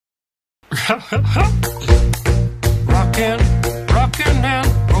Rockin', rockin' and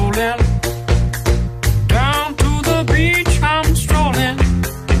rollin'. Down to the beach I'm strolling.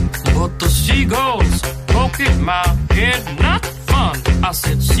 But the seagulls poke at my head, not fun. I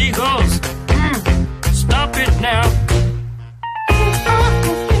said, seagulls, stop it now.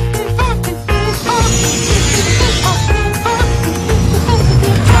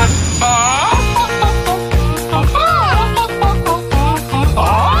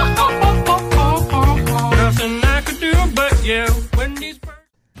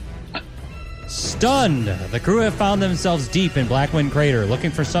 Stunned, the crew have found themselves deep in Blackwind Crater, looking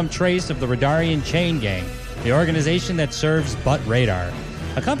for some trace of the Radarian Chain Gang, the organization that serves Butte Radar.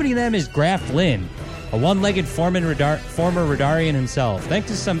 Accompanying them is Graf Lind, a one-legged former Radarian himself. Thanks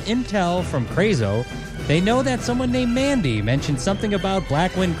to some intel from Krezo, they know that someone named Mandi mentioned something about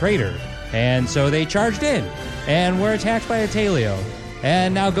Blackwind Crater, and so they charged in, and were attacked by a Thaelo.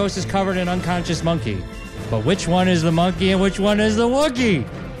 And now Ghost is covered in unconscious monkey. But which one is the monkey and which one is the wookiee?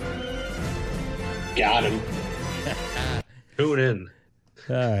 Got him. Tune in.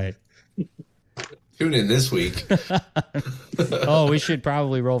 All right. Tune in this week. Oh, we should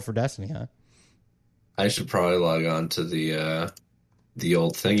probably roll for Destiny, huh? I should probably log on to the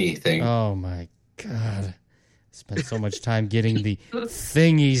old thingy thing. Oh my god. Spent so much time getting the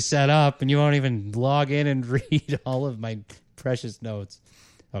thingy set up, and you won't even log in and read all of my precious notes.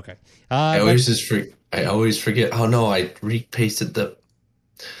 Okay. I always forget. Oh no, I repasted the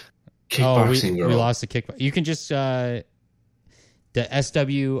kickboxing girl. We lost the kickboxing. You can just the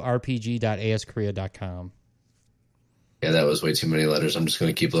swrpg.askorea.com. Yeah, that was way too many letters. I'm just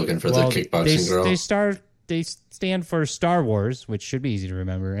going to keep looking for the kickboxing girl. They stand for Star Wars, which should be easy to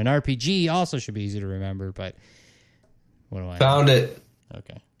remember, and RPG also should be easy to remember. But what do I found know? it?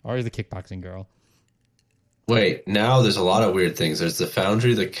 Okay, or the kickboxing girl. Wait, now there's a lot of weird things. There's the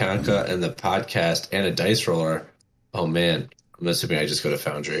Foundry, the Kanka, and the podcast, and a dice roller. Oh man, I'm assuming I just go to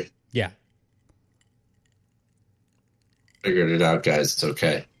Foundry. Yeah. Figured it out, guys. It's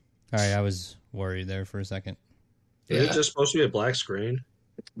okay. All right, I was worried there for a second. Yeah. Is it just supposed to be a black screen?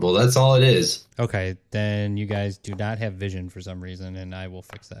 Well, that's all it is. Okay, then you guys do not have vision for some reason, and I will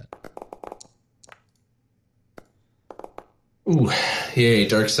fix that. Ooh, yay,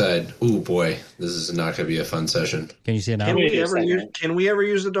 dark side. Ooh, boy, this is not going to be a fun session. Can you see it now? Can we ever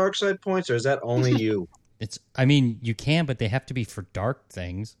use the dark side points, or is that only you? I mean, you can, but they have to be for dark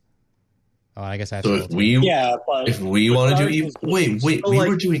things. Oh, I guess I have so to. If we want to do evil, wait, we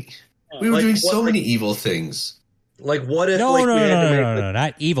were doing so many evil things. Like what if? No,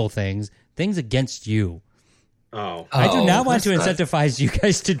 not evil things. Things against you. Oh, I do not want to incentivize you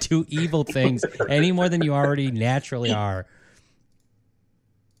guys to do evil things any more than you already naturally are.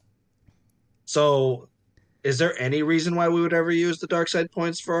 So, is there any reason why we would ever use the dark side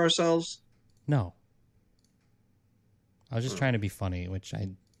points for ourselves? No. I was just trying to be funny, which I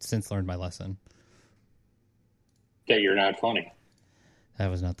since learned my lesson. That you're not funny. That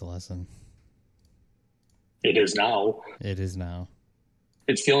was not the lesson. It is now. It is now.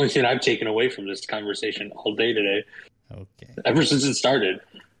 It's the only thing I've taken away from this conversation all day today. Okay. Ever since it started.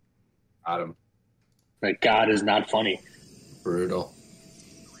 Got him. Like, God is not funny. Brutal.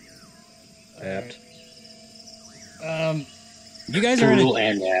 Apt. You guys are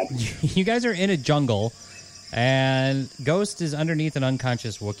you guys are in a jungle, and Ghost is underneath an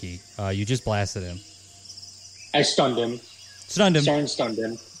unconscious Wookiee. You just blasted him. I stunned him. Sarn stunned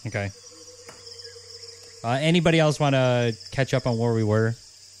him. Okay. Anybody else want to catch up on where we were?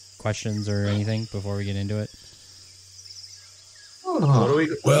 Questions or anything before we get into it?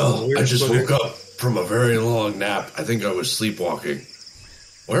 I just woke up from a very long nap. I think I was sleepwalking.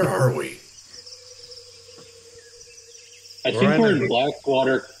 Where are we? I think we're in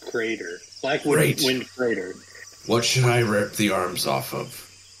Blackwater Crater. Blackwind Crater. What should I rip the arms off of?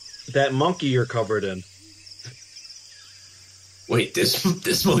 That monkey you're covered in. Wait,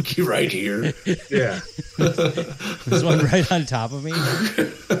 this monkey right here? Yeah. This one right on top of me?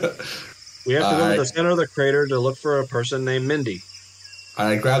 We have to go to the center of the crater to look for a person named Mandi.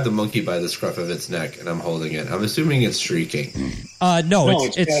 I grabbed the monkey by the scruff of its neck, and I'm holding it. I'm assuming it's shrieking. No,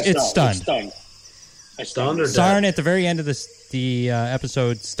 it's stunned. It's stunned. I stunned or dead? Sarn at the very end of the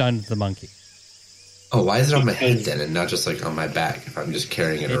episode stunned the monkey. Oh, why is it on my head then, and not just like on my back? If I'm just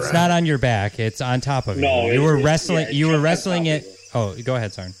carrying it around, it's not on your back; it's on top of you. No, you were wrestling. You were wrestling it. Oh, go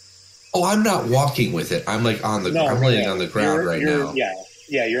ahead, Sarn. Oh, I'm not walking with it. I'm like on the. I'm laying on the ground right now.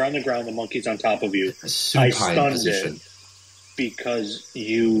 Yeah, you're on the ground. The monkey's on top of you. A supine position. It because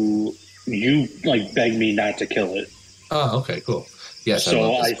you like begged me not to kill it. Oh, okay, cool. Yes, so I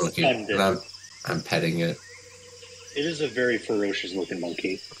love this monkey. Stunned it. And I'm petting it. It is a very ferocious looking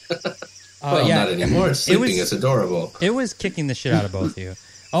monkey. Well, yeah, not anymore. It's sleeping. It's adorable. It was kicking the shit out of both of you.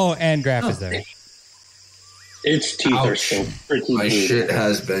 Oh, and Graf is there. Its teeth are so pretty. My blue. shit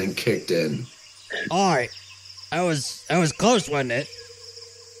has been kicked in. All right. That was close, wasn't it?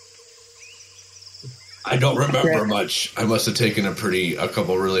 I don't remember much. I must have taken a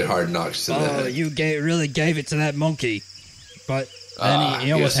couple really hard knocks to the head. You really gave it to that monkey. But then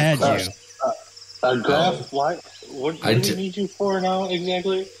he almost had you. Graf, what do we need you for now,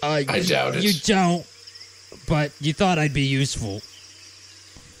 exactly? I doubt it. You don't, but you thought I'd be useful.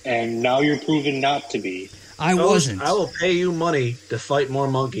 And now you're proven not to be. I wasn't. I will pay you money to fight more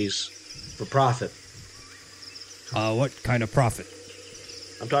monkeys for profit. What kind of profit?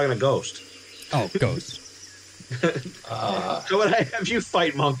 I'm talking to Ghost. Oh, Ghost. So would I have you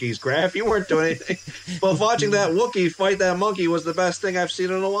fight monkeys, Graf? You weren't doing anything. But watching that Wookiee fight that monkey was the best thing I've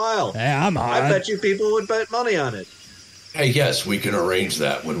seen in a while. Yeah, I'm hard. I bet you people would bet money on it. Hey, yes, we can arrange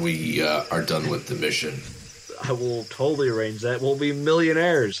that when we are done with the mission. I will totally arrange that. We'll be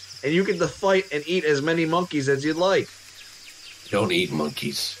millionaires. And you get to fight and eat as many monkeys as you'd like. Don't eat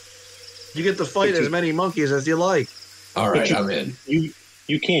monkeys. You get to fight as many monkeys as you like. All right, I'm in.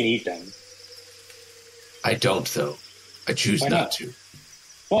 You can't eat them. I don't, though. I choose not to.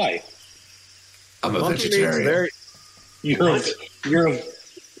 Why? I'm a Monkey vegetarian. You're a...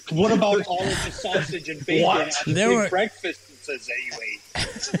 What about all of the sausage and bacon at the big breakfast that you ate?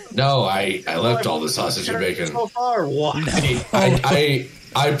 No, I left all the sausage and bacon. So far, what?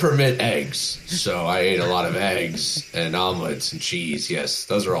 I permit eggs, so I ate a lot of eggs and omelets and cheese. Yes,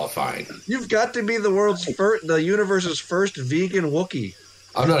 those are all fine. You've got to be the universe's first vegan Wookiee.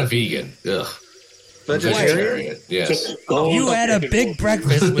 I'm not a vegan. Ugh. Vegetarian? Yes. You had a big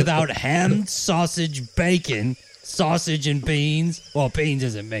breakfast without ham, sausage, bacon, sausage, and beans. Well, beans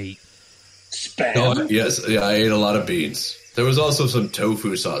isn't meat. Spam. Oh, yes, yeah, I ate a lot of beans. There was also some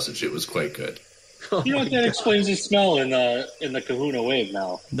tofu sausage. It was quite good. You know what? That explains the smell in the Kahuna wave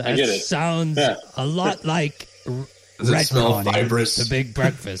now. I get it. Sounds a lot like Does it smell fibrous? The big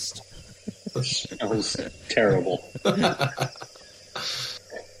breakfast. That was terrible.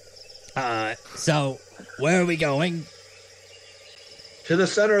 So, where are we going? To the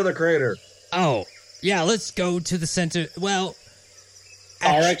center of the crater. Oh, yeah, let's go to the center. Well,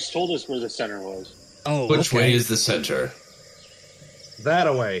 RX told us where the center was. Oh, Which way is the center? That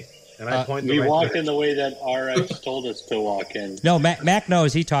away. And I point the We right walk way. in the way that RX told us to walk in. No, Mac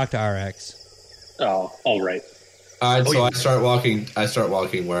knows. He talked to RX. Oh, all right. All right, so I start walking. I start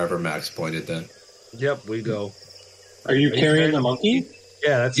walking wherever Max pointed. Then. Yep, we go. Are you carrying the monkey?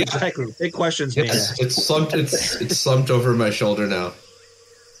 Yeah, that's exactly. Big questions, man. Yes, it's slumped. It's slumped over my shoulder now.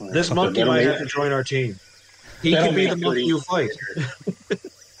 This monkey might have to join our team. He can be the monkey you fight.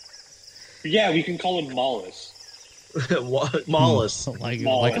 Yeah, we can call him Mollis. Wallace. Like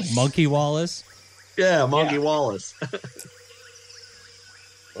a monkey Wallace? Yeah, Monkey Wallace.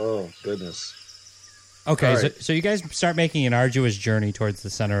 Oh, goodness. Okay, All right. so you guys start making an arduous journey towards the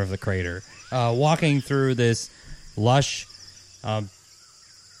center of the crater. Walking through this lush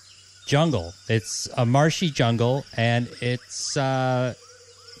jungle. It's a marshy jungle, and it's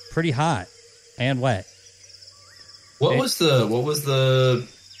pretty hot and wet. What was the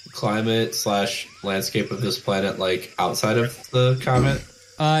climate / landscape of this planet like outside of the comet?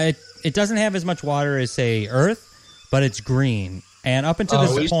 It doesn't have as much water as, say, Earth, but it's green. And up until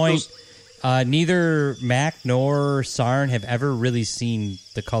this point, neither Mac nor Sarn have ever really seen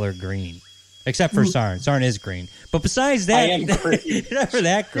the color green. Except for Sarn. Sarn is green. But besides that, never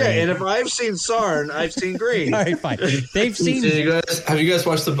that green. Yeah, and if I've seen Sarn, I've seen green. All right, fine. They've seen... Have you guys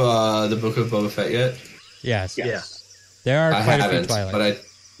watched the Book of Boba Fett yet? Yes. Yeah. There are I quite a few haven't, Twi'leks.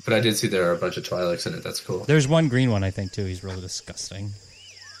 but I did see there are a bunch of Twi'leks in it. That's cool. There's one green one, I think, too. He's really disgusting.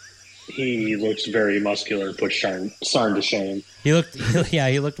 He looks very muscular, put Sarn to shame. He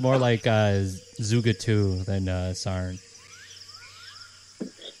looked more like Zuga 2 than Sarn.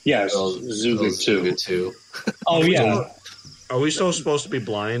 Yes, Zuga too. Oh, yeah. Are we still supposed to be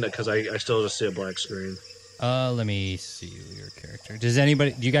blind? Because I still just see a black screen. Let me see your character. Do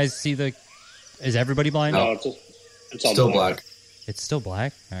you guys see is everybody blind? No, it's all Still black. It's still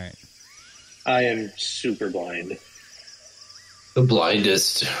black? All right. I am super blind. The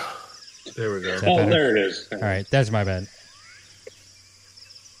blindest. There we go. Is that better? There it is. All right, that's my bad.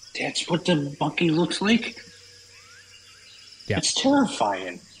 That's what the monkey looks like? Yeah. It's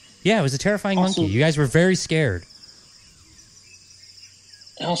terrifying. Yeah, it was a terrifying Also- monkey. You guys were very scared.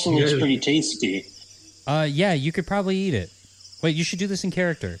 It also looks pretty tasty. Yeah, you could probably eat it. Wait, you should do this in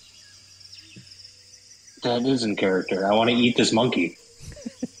character. That is in character. I want to eat this monkey.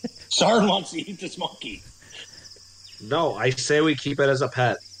 Sarn wants to eat this monkey. No, I say we keep it as a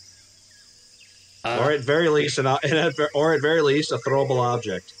pet. Or at very least, a throwable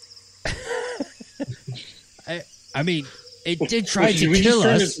object. I mean, it did try to kill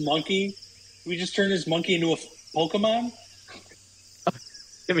us. We just turned this monkey into a Pokemon?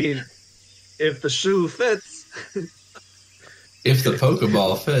 I mean, if the shoe fits. If the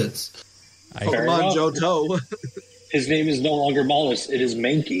Pokeball fits. Pokemon Johto. His name is no longer Mollis, it is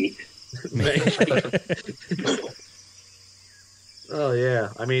Mankey. Oh, yeah.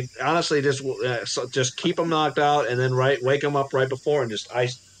 I mean, honestly, just keep them knocked out and then wake them up right before and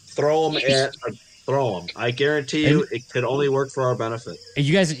throw them. I guarantee you it could only work for our benefit.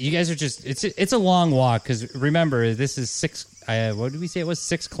 You guys are just, it's a long walk because remember, this is 6, what did we say? It was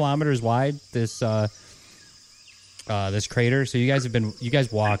 6 kilometers wide, this crater. So you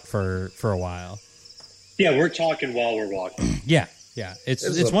guys walked for a while. Yeah, we're talking while we're walking. Yeah.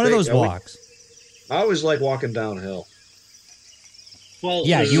 It's one of those walks. I always like walking downhill. Well,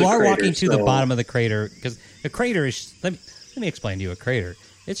 yeah, you are walking to the bottom of the crater because the crater is. Let me explain to you a crater.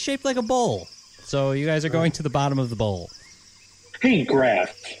 It's shaped like a bowl, so you guys are going to the bottom of the bowl. Hey,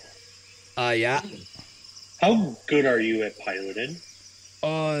 Graf. Yeah. How good are you at piloting?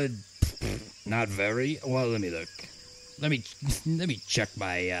 Not very. Well, let me look. Let me check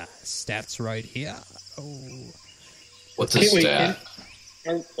my stats right here. Oh, what's a stat?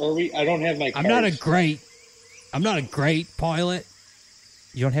 Are we? I don't have my. I'm not a great pilot.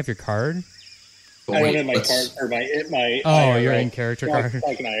 You don't have your card? I don't have my card or my. Oh, your in-character card.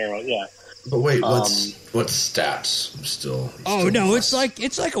 Like an IRL, yeah. But wait, what's stats? I'm still. No, it's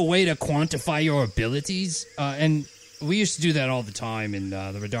like a way to quantify your abilities, and we used to do that all the time in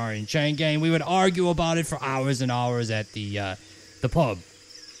the Radarian Chain Gang. We would argue about it for hours and hours at the pub.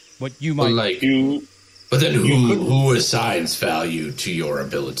 What you might But then who assigns value to your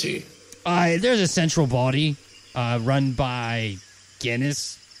ability? There's a central body run by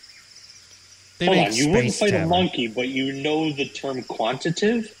Guinness. Hold on, you wouldn't fight a monkey, but you know the term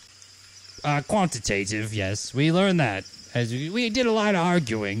quantitative? Quantitative, yes. We learned that. As we did a lot of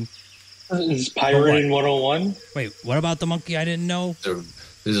arguing. Is pirating 101? Wait, what about the monkey I didn't know?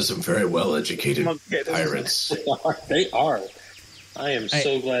 These are some very well-educated pirates. They are. I am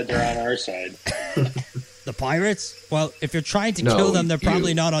so glad they're on our side. The pirates? Well, if you're trying to kill them, they're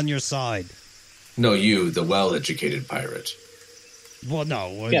probably not on your side. No, you, the well-educated pirate. Well,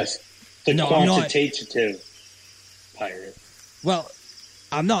 no. Yes, the quantitative pirate. Well,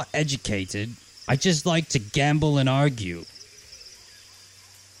 I'm not educated. I just like to gamble and argue.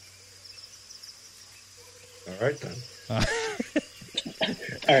 All right, then.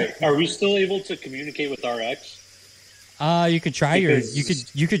 All right, are we still able to communicate with RX? You could try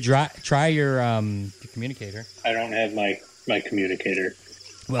try your communicator. I don't have my communicator.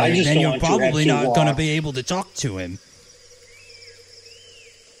 Well, then you're probably not going to be able to talk to him.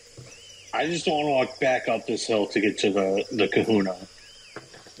 I just don't want to walk back up this hill to get to the kahuna.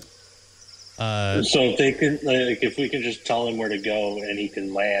 So if they can, if we can just tell him where to go and he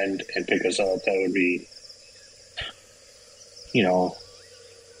can land and pick us up, that would be,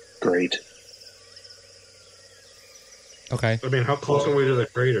 great. Okay. I mean, how close are we to the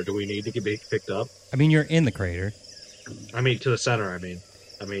crater? Do we need to be picked up? I mean, you're in the crater. I mean, to the center. I mean,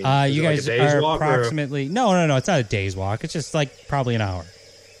 you guys are approximately. No. It's not a day's walk. It's just like probably an hour.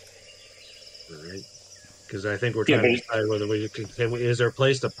 Right. Because I think we're trying to decide whether we can. Is there a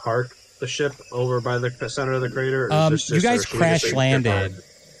place to park the ship over by the center of the crater? Or is you guys crash landed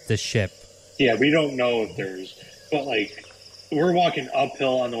the ship. Yeah, we don't know if there's, but we're walking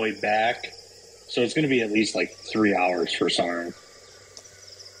uphill on the way back. So it's going to be at least 3 hours for Sarn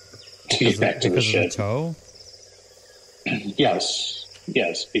to get back to the ship. Because of the tow?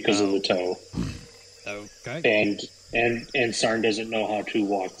 Yes, because of the tow. Okay. And Sarn doesn't know how to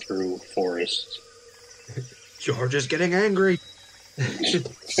walk through forests. George is getting angry.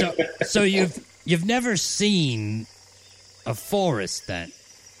 So you've never seen a forest then?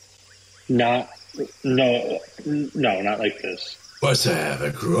 No, not like this. What's I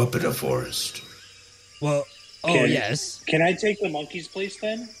grew up in a forest. Well, yes. Can I take the monkey's place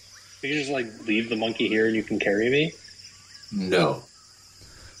then? You can just leave the monkey here and you can carry me? No.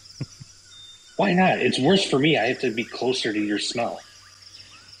 Why not? It's worse for me. I have to be closer to your smell.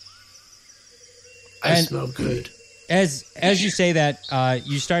 I smell good. As you say that,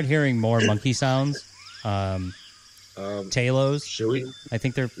 you start hearing more monkey sounds. Thaelos. Should we? I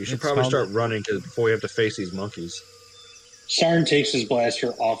think they're. We should probably start running before we have to face these monkeys. Sarn takes his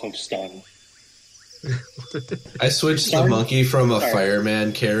blaster off of stun. I switched the monkey from a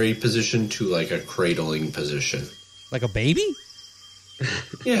fireman carry position to a cradling position. Like a baby?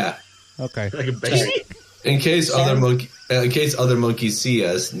 Yeah. Okay. Like a baby? In case other monkeys see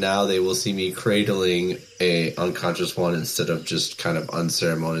us, now they will see me cradling a unconscious one instead of just kind of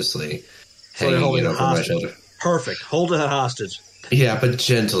unceremoniously hanging it over my shoulder. Perfect. Hold it hostage. Yeah, but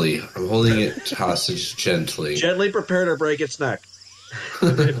gently. I'm holding it hostage gently. Gently prepare to break its neck.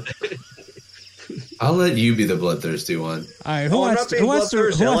 I'll let you be the bloodthirsty one. All right, who wants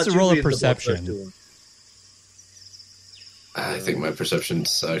to roll a perception? I think my perception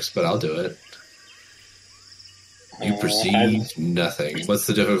sucks, but I'll do it. You perceive nothing. What's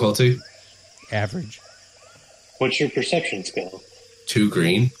the difficulty? Average. What's your perception skill? 2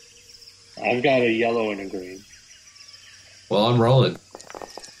 green. I've got a yellow and a green. Well, I'm rolling.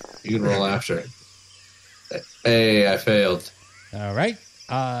 You can roll after. Hey, I failed. All right.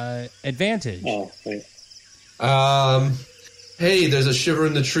 Advantage. Oh, wait. Hey, there's a shiver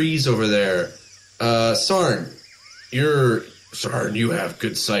in the trees over there. Sarn, you have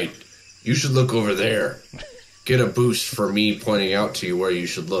good sight. You should look over there. Get a boost for me pointing out to you where you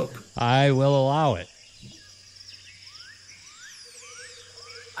should look. I will allow it.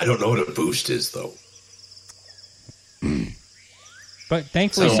 I don't know what a boost is, though. But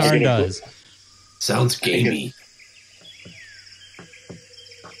thankfully, Sarn does. Sounds gamey.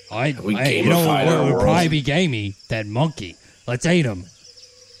 What would probably be gamey? That monkey. Let's eat him.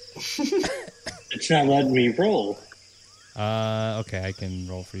 It's not letting me roll. Okay, I can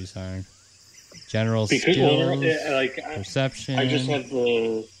roll for you, Sarn. General skills, perception. I just have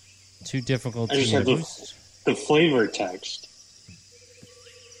the too difficult. I just have the flavor text.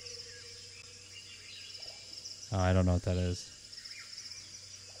 Oh, I don't know what that is.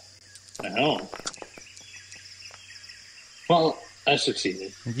 Oh. Well, I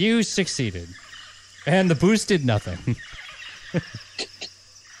succeeded. You succeeded, and the boost did nothing.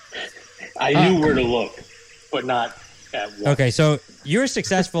 I knew where to look, but not at once. Okay, so you're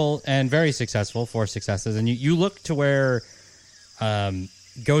successful and very successful, 4 successes, and you look to where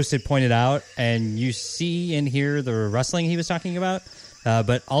Ghost had pointed out, and you see and hear the rustling he was talking about,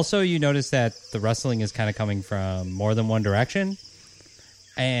 but also you notice that the rustling is kind of coming from more than one direction,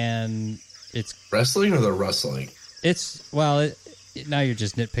 and it's... Wrestling or the rustling? It's, well, now you're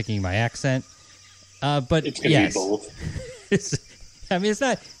just nitpicking my accent, but it's going to be both. I mean, it's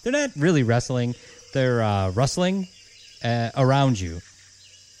not, they're not really wrestling, they're rustling around you.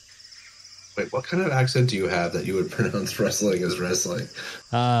 Wait, what kind of accent do you have that you would pronounce wrestling as wrestling?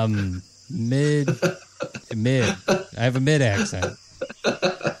 Mid. I have a mid accent.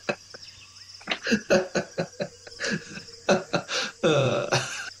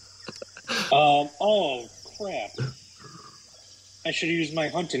 Oh, crap. I should have used my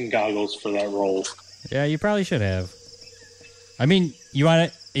hunting goggles for that roll. Yeah, you probably should have. I mean, you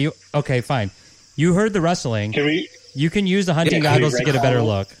want to... Okay, fine. You heard the rustling. You can use the hunting goggles to get a better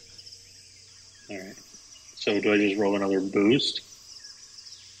look. All right. So do I just roll another boost?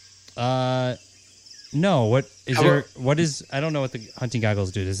 No. What is there? What is? I don't know what the hunting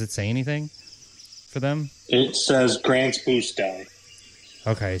goggles do. Does it say anything for them? It says grants boost die.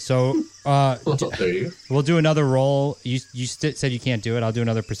 Okay, so we'll do another roll. You said you can't do it. I'll do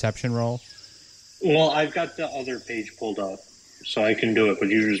another perception roll. Well, I've got the other page pulled up, so I can do it, but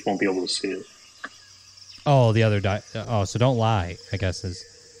you just won't be able to see it. Oh, the other die. Oh, so don't lie, I guess is.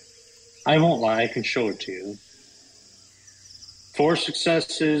 I won't lie. I can show it to you. 4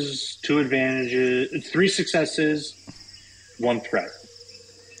 successes, 2 advantages, 3 successes, 1 threat.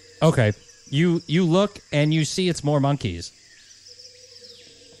 Okay. You look and you see it's more monkeys.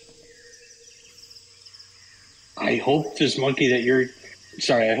 I hope this monkey that you're...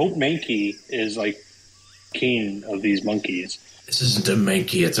 Sorry, I hope Mankey is, like, king of these monkeys. This isn't a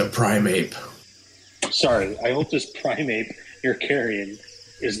Mankey, it's a primate. Sorry, I hope this primate you're carrying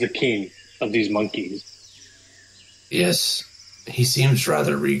is the king of these monkeys. Yes, he seems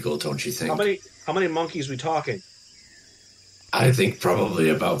rather regal, don't you think? How many monkeys we talking? I think probably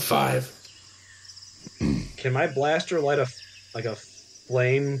about 5. Can my blaster light a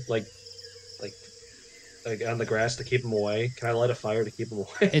flame like on the grass to keep them away? Can I light a fire to keep them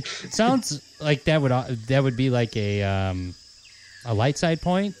away? It sounds like that would be like a light side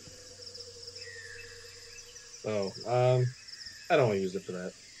point. Oh, I don't want to use it for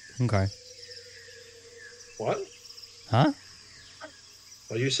that. Okay. What? Huh?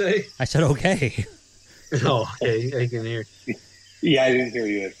 What do you say? I said okay. Oh, okay, I can hear. Yeah, I didn't hear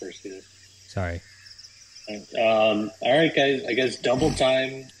you at first either. Sorry. All right, guys. I guess double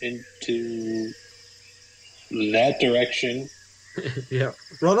time into that direction. Yeah.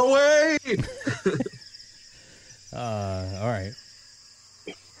 Run away! All right.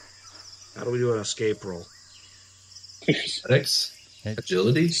 How do we do an escape roll? Athletics?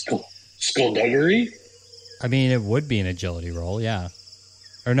 Agility? Skullduggery? I mean, it would be an agility roll, yeah.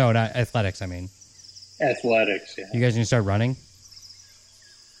 Or no, not athletics, I mean. Athletics, yeah. You guys gonna start running?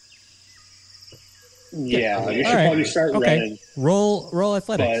 Yeah, you should All right. probably start running. Roll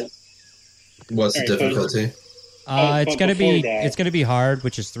athletics. What's the difficulty? It's gonna be hard,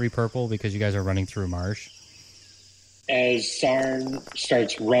 which is 3 purple because you guys are running through a marsh. As Sarn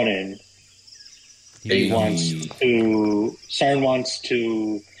starts running, Sarn wants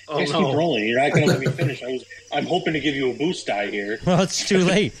to. Keep rolling. You're not going to let me finish. I'm hoping to give you a boost die here. Well, it's too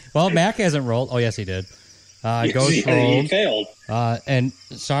late. Well, Mac hasn't rolled. Oh, yes, he did. Ghost rolled. He failed. And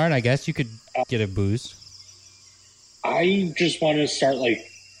Sarn, I guess you could get a boost. I just want to start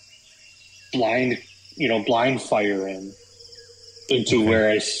blind firing into where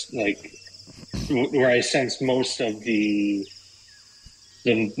I sense most of the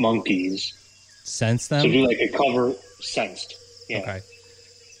monkeys. Sense them? So do a cover sensed. Yeah. Okay.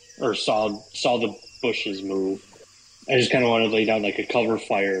 Or saw the bushes move. I just kind of want to lay down a cover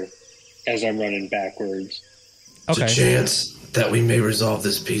fire as I'm running backwards. Okay. There's a chance that we may resolve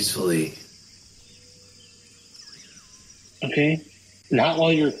this peacefully. Okay. Not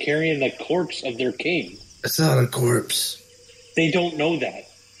while you're carrying the corpse of their king. It's not a corpse. They don't know that.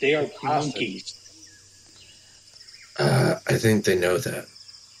 They are monkeys. I think they know that.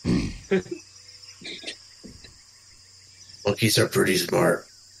 Monkeys are pretty smart.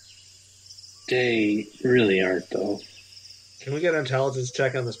 They really aren't, though. Can we get an intelligence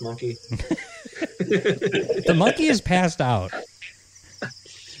check on this monkey? The monkey is passed out.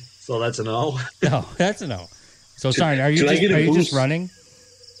 So that's a no? No, that's a no. So, sorry, are you just running?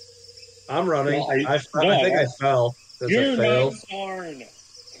 I'm running. No, I think I fell. You're failed. not Sarn.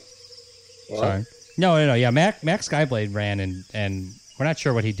 Sorry. No. Yeah, Mac Skyblade ran, and we're not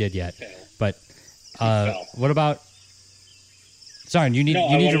sure what he did yet. But what about... Sorry, you need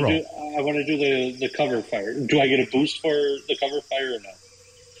to roll. I want to do the cover fire. Do I get a boost for the cover fire or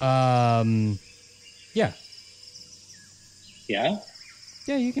no? Yeah. Yeah?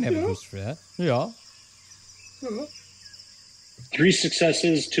 Yeah, you can have a boost for that. Yeah. 3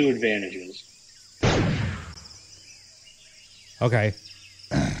 successes, 2 advantages. Okay.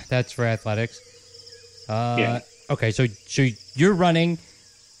 That's for athletics. Yeah. Okay, so you're running,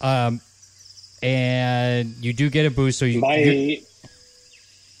 and you do get a boost. So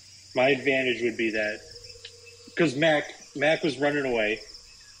my advantage would be that because Mac was running away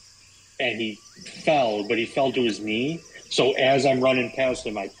and he fell, but he fell to his knee. So as I'm running past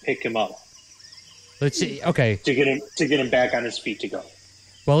him, I pick him up. Let's see. Okay, to get him back on his feet to go.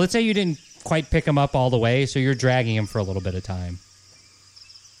 Well, let's say you didn't quite pick him up all the way, so you're dragging him for a little bit of time.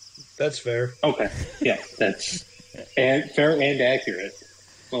 That's fair. Okay, yeah, that's fair and accurate,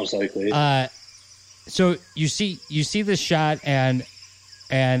 most likely. So you see this shot, and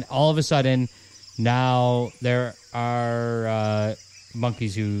all of a sudden, now there are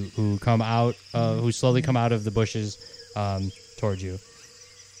monkeys who come out, who slowly come out of the bushes towards you.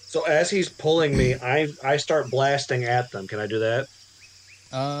 So as he's pulling me, I start blasting at them. Can I do that?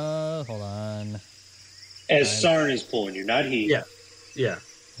 Hold on. As Sarn is pulling you, not he. Yeah.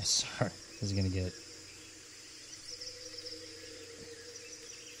 Sorry, this is gonna get.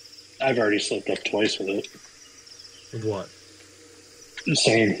 I've already slipped up twice with it. With what? I'm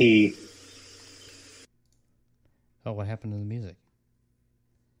saying he. Oh, what happened to the music?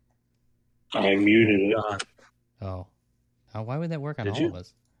 I muted it. Oh, why would that work on Did all you? of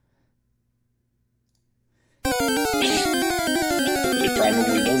us? It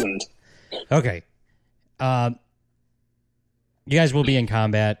probably doesn't. Okay. You guys will be in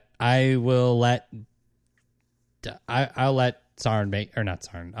combat. I'll let Sarn make, or not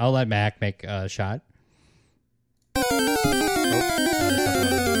Sarn. I'll let Mac make a shot. I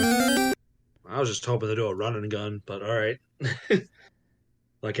was just hoping to do a run and gun, but all right.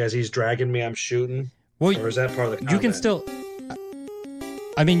 Like as he's dragging me, I'm shooting. Well, or is that part of the combat? You can still.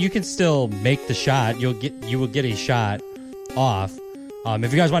 I mean, you can still make the shot. You will get a shot off.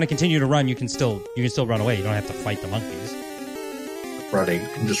 If you guys want to continue to run, you can still run away. You don't have to fight the monkeys. Running.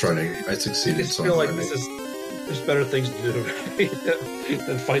 I'm just running. I succeeded. I just feel like there's better things to do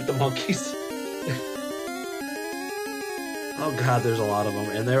than fight the monkeys. Oh God, there's a lot of them,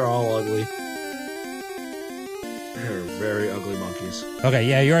 and they're all ugly. They're very ugly monkeys. Okay,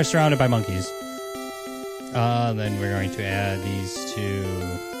 yeah, you are surrounded by monkeys. Then we're going to add these to...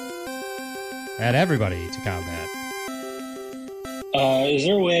 Add everybody to combat. Is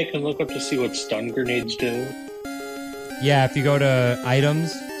there a way I can look up to see what stun grenades do? Yeah, if you go to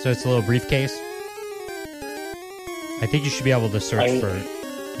items, so it's a little briefcase. I think you should be able to search for it.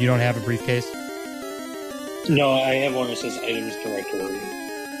 You don't have a briefcase? No, I have one that says items directory.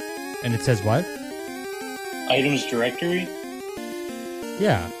 And it says what? Items directory?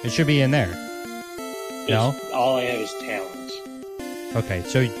 Yeah, it should be in there. No? All I have is talents. Okay,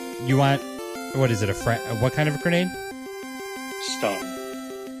 so you want, what is it, what kind of a grenade? Stun.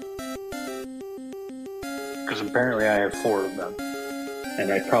 Because apparently I have 4 of them.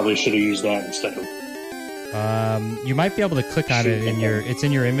 And I probably should have used that instead of... You might be able to click on it it's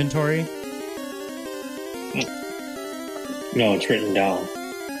in your inventory. No, it's written down.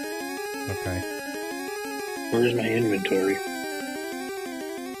 Okay. Where's my inventory?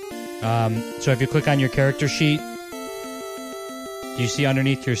 So if you click on your character sheet, do you see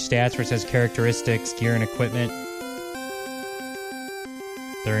underneath your stats where it says characteristics, gear, and equipment?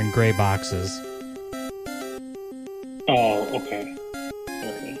 They're in gray boxes. Oh, okay.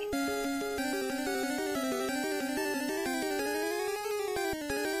 Alright.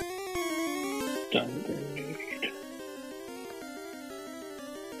 Stun grenade.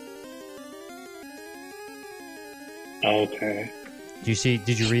 Okay.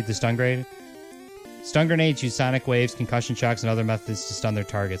 Did you read the stun grenade? Stun grenades use sonic waves, concussion shocks, and other methods to stun their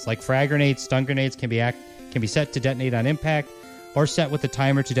targets. Like frag grenades, stun grenades can be set to detonate on impact, or set with a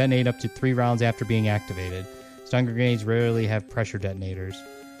timer to detonate up to 3 rounds after being activated. Stun grenades rarely have pressure detonators.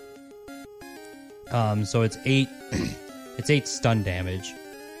 So it's 8 it's 8 stun damage.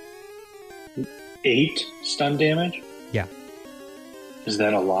 8 stun damage? Yeah. Is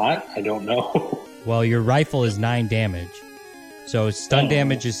that a lot? I don't know. Well, your rifle is 9 damage. So stun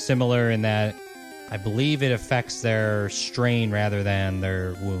damage is similar in that I believe it affects their strain rather than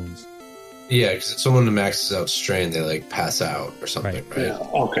their wounds. Yeah, because if someone maxes out strain, they like pass out or something, right? Yeah.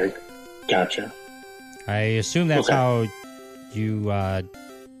 Okay. Gotcha. I assume that's how you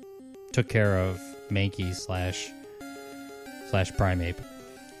took care of Mankey slash Primeape.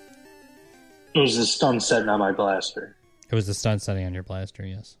 It was the stun setting on my blaster. It was the stun setting on your blaster,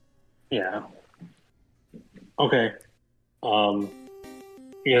 yes. Yeah. Okay.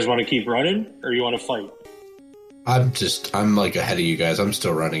 You guys want to keep running, or you want to fight? I'm like ahead of you guys. I'm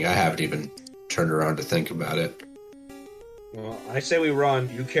still running. I haven't even turned around to think about it. Well, I say we run.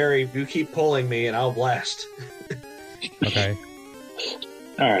 You keep pulling me, and I'll blast. Okay.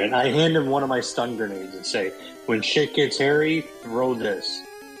 All right. I hand him one of my stun grenades and say, "When shit gets hairy, throw this."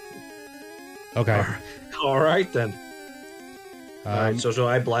 Okay. All right then. All right. So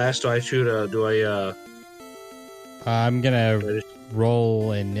I blast? Do I shoot? I'm gonna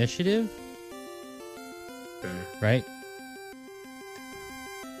roll initiative. Okay. Right.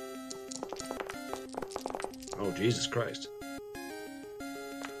 Oh, Jesus Christ.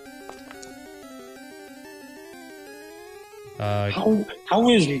 How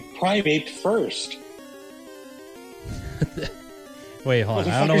is Primeape first? Wait, hold on.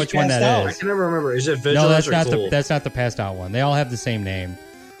 I don't know which one that out? I is. can never remember. Is it Vigilance No, that's or not Cool? that's not the passed out one. They all have the same name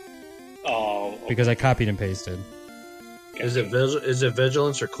Oh, okay. because I copied and pasted. Is it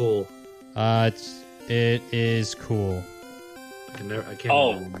Vigilance or Cool? It is cool. I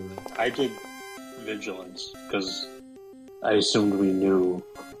can't remember that. I did Vigilance because I assumed we knew.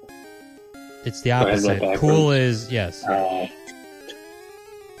 It's the I have that opposite. backwards. Cool is yes. I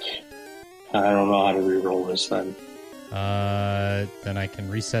don't know how to re-roll this then. Then I can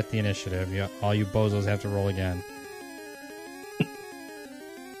reset the initiative. Yeah, all you bozos have to roll again.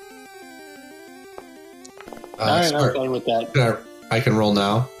 All right, I'm Sorry. fine with that. I can roll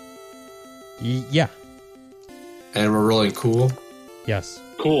now, Yeah. and we're rolling cool. Yes.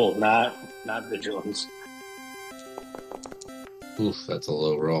 Cool, not Vigilance. Oof, that's a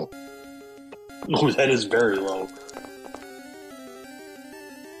low roll. Oh, that is very low.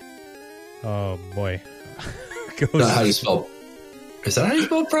 Oh boy. Is that how you spell? Is that how you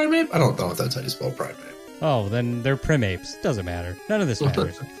spell Primeape? I don't know if that's how you spell Primeape. Oh, then they're primapes. Doesn't matter. None of this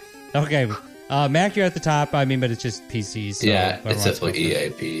matters. Okay. Mac, you're at the top. I mean, but it's just PCs. So Yeah, it's everyone's definitely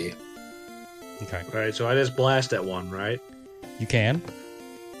EAP. Okay. All right, so I just blast at one, right? You can.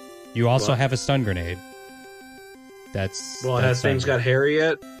 You also What? have a stun grenade. That's Well, that's has things got hairy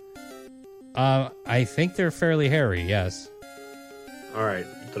yet? I think they're fairly hairy. Yes. All right,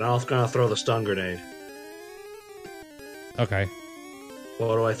 then I'm gonna throw the stun grenade. Okay.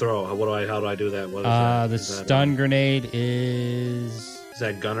 What do I throw? How do I do that? What is that? The Is that, stun grenade is. is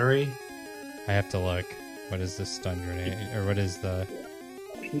that gunnery? I have to look. What is the stun grenade? Or what is the.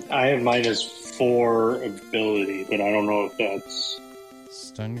 I have mine as 4 ability, but I don't know if that's...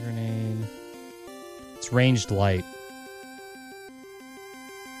 Stun grenade. It's ranged light.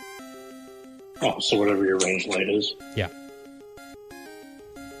 Oh, so whatever your range light is. Yeah.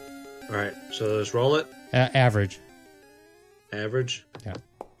 All right, so let's roll it. Average. Average. Yeah.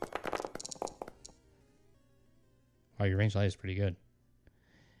 Wow, your range light is pretty good.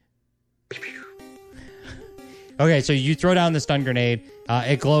 Okay, so you throw down the stun grenade.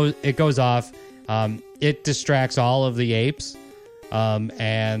 It glows. It goes off. It distracts all of the apes,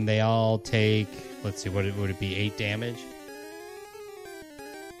 and they all take. Let's see, would it be 8 damage?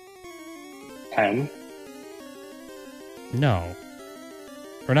 10. No,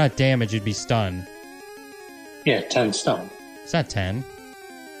 or not damage. It'd be stun. Yeah, 10 stun. It's not 10.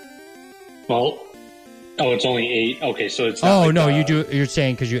 Well, it's only 8. Okay, so it's not. Oh like no, you do. You're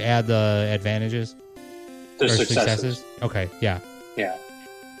saying because you add the advantages. the Or successes. Okay, yeah. Yeah.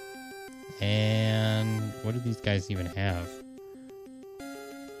 And what do these guys even have?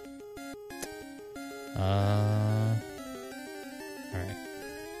 All right.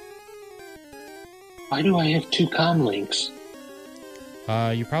 Why do I have 2 comm links?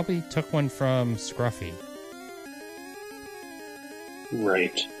 You probably took one from Scruffy.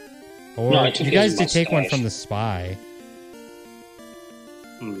 Right. Or No, I took you guys his did take one mustache. from the spy.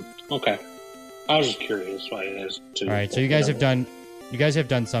 Okay. I was just curious why it has 2. All right, so you guys have done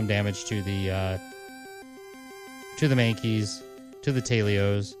some damage to the Mankeys, to the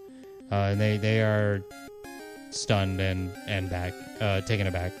Thaeleos, and they are stunned and back, taken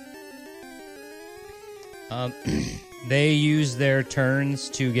aback. They use their turns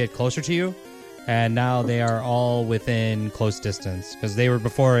to get closer to you, and now they are all within close distance because they were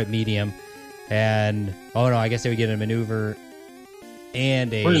before at medium. And I guess they would get a maneuver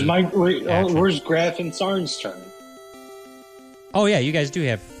and a. Where's where's Graf and Sarn's turn? Oh yeah, you guys do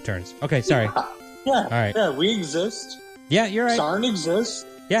have turns. Okay, sorry. Yeah. All right. Yeah, we exist. Yeah, you're right. Sarn exists.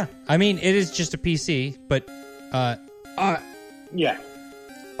 Yeah, I mean it is just a PC, but Yeah.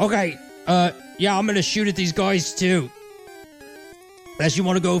 okay. Yeah, I'm gonna shoot at these guys too. Unless you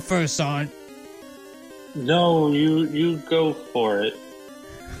want to go first, son. No, you go for it.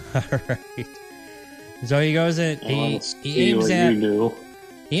 All right. So he goes at Let's he see aims what at you do.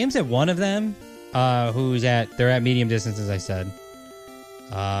 he aims at one of them, they're at medium distance, as I said.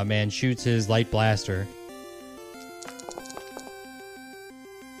 And shoots his light blaster.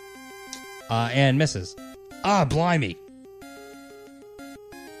 And misses. Ah, blimey.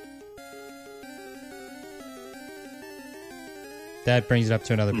 That brings it up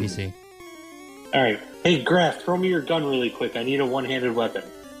to another PC. All right. Hey, Graf, throw me your gun really quick. I need a one-handed weapon.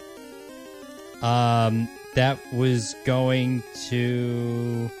 That was going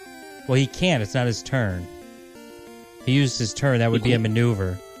to... Well, he can't. It's not his turn. He used his turn. That would be a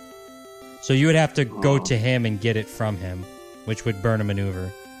maneuver. So you would have to go to him and get it from him, which would burn a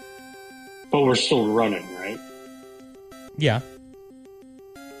maneuver. But we're still running, right? Yeah.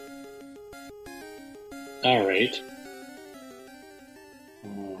 All right.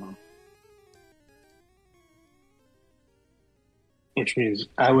 Which means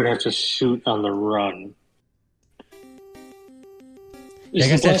I would have to shoot on the run. I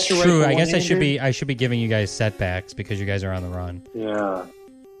guess that's blaster true. rifle I guess one-handed? I should be giving you guys setbacks because you guys are on the run. Yeah.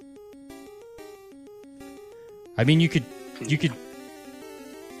 I mean, you could.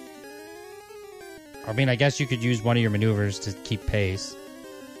 I mean, I guess you could use one of your maneuvers to keep pace,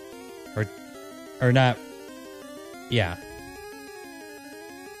 or not. Yeah.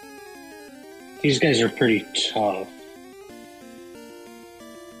 These guys are pretty tough.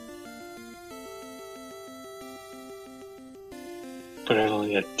 But I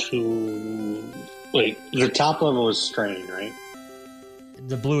only had 2. Wait, the top level is strain, right?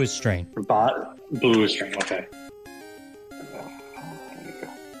 The blue is strain. Blue is strain, okay.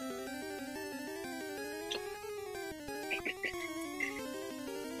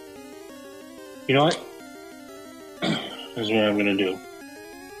 You know what? Here's what I'm going to do.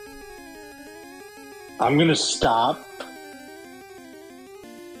 I'm going to stop.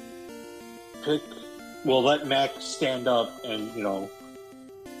 Let Mac stand up and,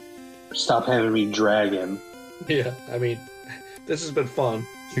 stop having me drag him. Yeah, I mean, this has been fun.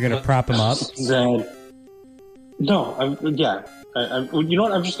 So you're gonna prop him up. Then, no, you know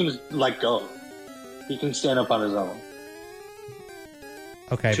what? I'm just going to let go. He can stand up on his own.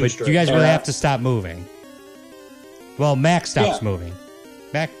 Okay, Two but straight. you guys really have to stop moving. Well, Mac stops Yeah. moving.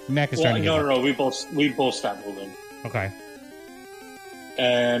 Mac is Well, trying to no, we both stop moving. Okay.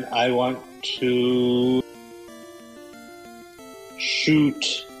 And I want to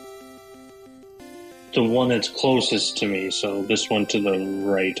shoot the one that's closest to me. So this one to the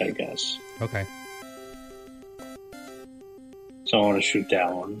right, I guess. Okay. So I want to shoot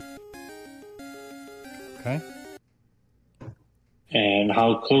that one. Okay. And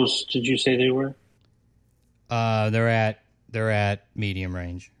how close did you say they were? They're at medium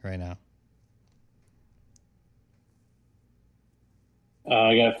range right now.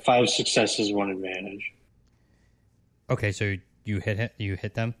 I got 5 successes, 1 advantage. Okay, so you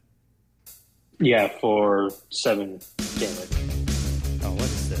hit them. Yeah, for 7 damage. Oh, what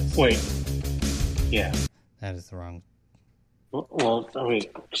is this? Wait. Yeah. That is the wrong. Well,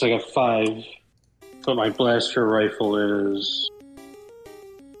 wait, because I got 5, but my blaster rifle is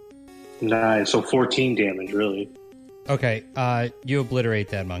 9, so 14 damage, really. Okay, you obliterate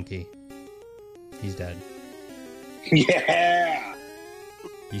that monkey. He's dead. Yeah!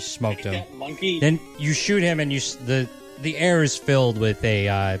 You smoked him. That monkey. Then you shoot him, and the air is filled with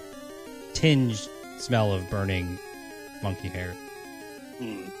a tinged smell of burning monkey hair.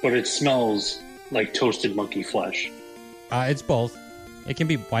 But it smells like toasted monkey flesh. It's both. It can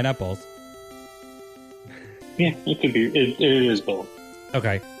be. Why not both? Yeah, it could be. It is both.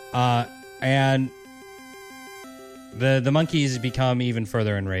 Okay. And the monkeys become even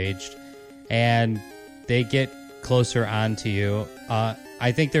further enraged, and they get closer onto you.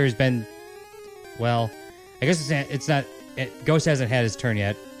 I think there's been. Well, I guess it's not. Ghost hasn't had his turn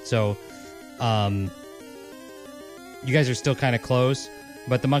yet, so you guys are still kind of close,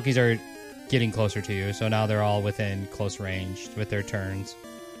 but the monkeys are getting closer to you, so now they're all within close range with their turns.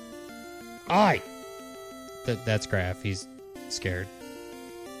 Aye! That's Graf. He's scared.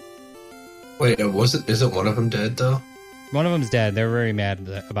 Wait, isn't one of them dead, though? One of them's dead. They're very mad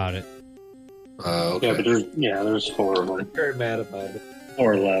about it. Okay. Yeah, but there's 4 of them. Very mad about it.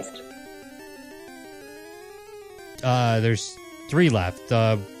 4 left. There's 3 left.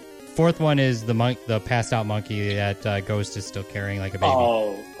 The 4th one is the passed out monkey that Ghost is still carrying like a baby.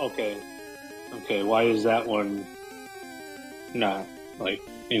 Oh, okay. Okay, why is that one not, like,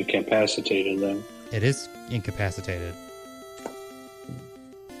 incapacitated then? It is incapacitated.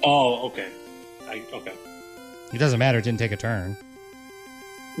 Oh, okay. Okay. It doesn't matter. It didn't take a turn.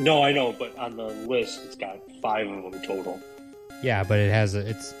 No, I know, but on the list, it's got 5 of them total. Yeah, but it has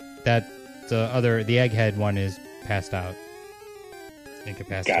the egghead one is passed out.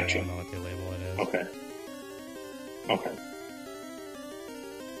 Incapacitated. Gotcha. I don't know what the label it is. Okay.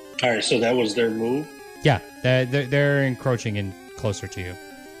 All right, so that was their move? Yeah, they're encroaching in closer to you.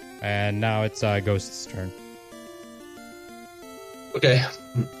 And now it's Ghost's turn. Okay.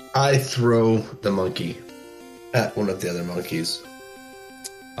 I throw the monkey at one of the other monkeys.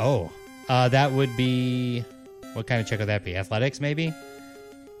 Oh, that would be... What kind of check would that be? Athletics, maybe?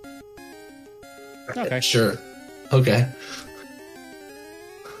 Okay. Sure. Okay.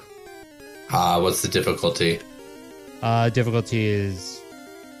 What's the difficulty? Difficulty is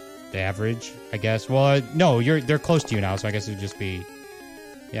average, I guess. Well, no, they're close to you now, so I guess it would just be...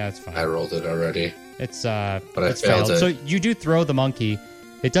 Yeah, it's fine. I rolled it already. It's but it's I failed it. So you do throw the monkey.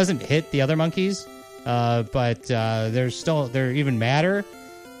 It doesn't hit the other monkeys, but they're even madder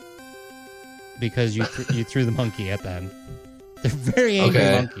because you threw the monkey at them. They're very angry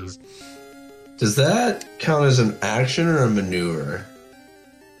monkeys. Does that count as an action or a maneuver?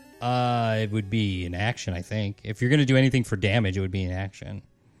 It would be an action, I think. If you're going to do anything for damage, it would be an action.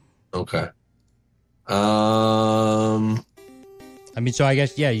 Okay. I mean, so I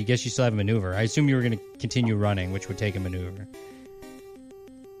guess, yeah, you still have a maneuver. I assume you were going to continue running, which would take a maneuver.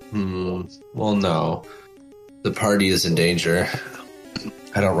 Well, no. The party is in danger.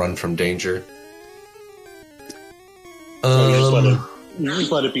 I don't run from danger. You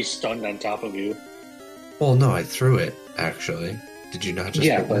just let it be stunned on top of you. Well, no, I threw it, actually. Did you not just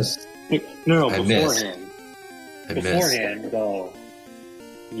witness? No, I beforehand. I beforehand, no.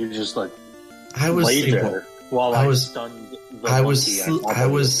 You just, like, I was laid there while I stunned the monkey. I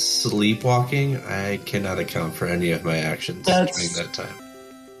was sleepwalking. I cannot account for any of my actions during that time.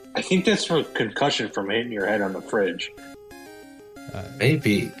 I think that's for concussion from hitting your head on the fridge.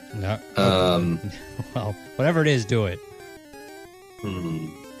 Maybe. No. Well, whatever it is, do it.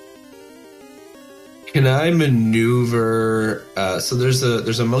 Can I maneuver? So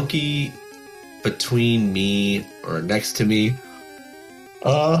there's a monkey between me or next to me.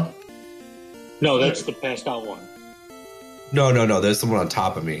 No, that's the passed out one. No. There's the one on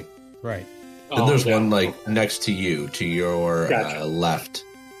top of me. Right. Then there's one like next to you, to your left.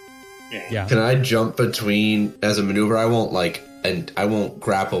 Yeah. Can I jump between as a maneuver? I won't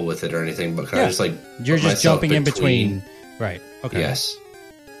grapple with it or anything, but can I just like you're just jumping in between. Right. Okay. Yes.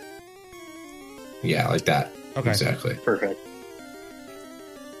 Yeah, like that. Okay. Exactly. Perfect.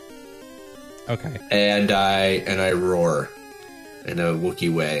 Okay. And I roar in a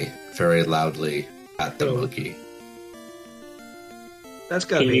Wookiee way, very loudly at the monkey. That's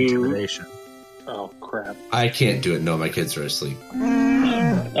got to be intimidation. Oh, crap. I can't do it. No, my kids are asleep.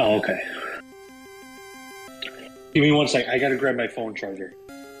 Oh, okay. Give me 1 sec. I gotta grab my phone charger.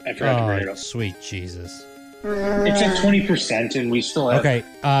 After I bring it up. Sweet Jesus. It's at 20%, and we still have... Okay,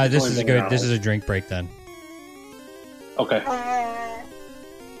 this is a drink break then. Okay.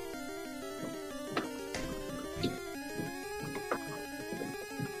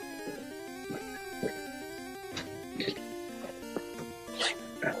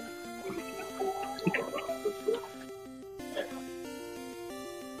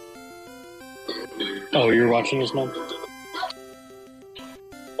 Oh, you're watching this, Mom?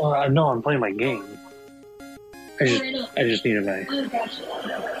 Well, no, I'm playing my game. I just needed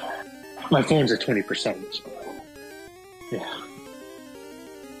my phone's at 20%. So. Yeah.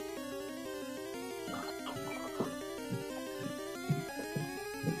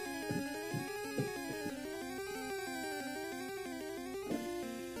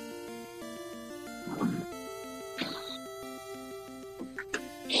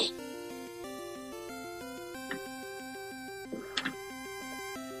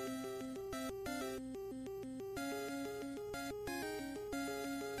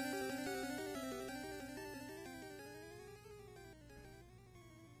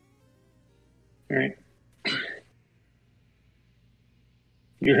 All right.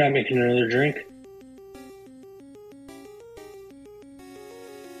 You're not making another drink?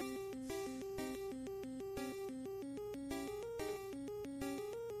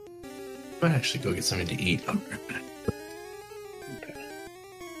 I might actually go get something to eat. I'll be right back. Okay.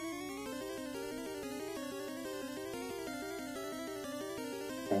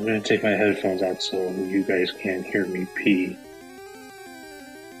 I'm going to take my headphones out so you guys can't hear me pee.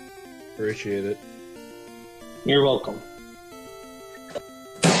 Appreciate it. You're welcome.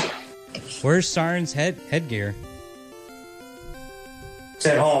 Where's Sarn's headgear? It's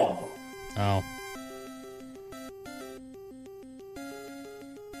at home. Oh.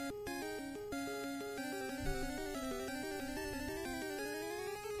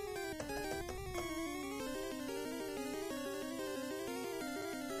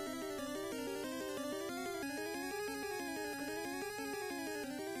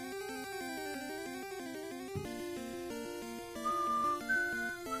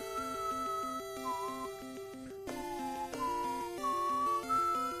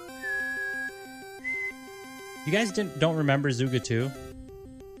 You guys don't remember Zuga 2?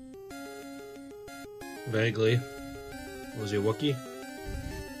 Vaguely. Was he a Wookiee?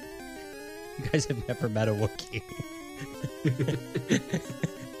 You guys have never met a Wookiee.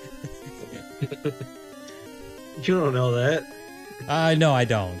 You don't know that. No, I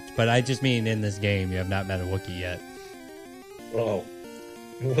don't. But I just mean in this game, you have not met a Wookiee yet. Oh.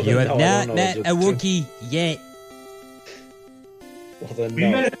 Well, You have no, I not don't know. met a Wookiee yet. Well, then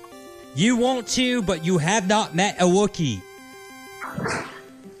no. You want to, but you have not met a Wookiee.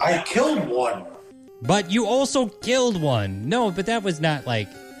 I killed one. But you also killed one. No, but that was not like,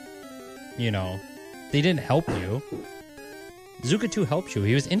 they didn't help you. Zuka 2 helped you.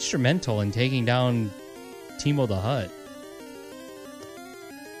 He was instrumental in taking down Timo the Hutt.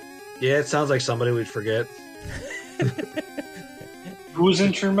 Yeah, it sounds like somebody we'd forget. Who was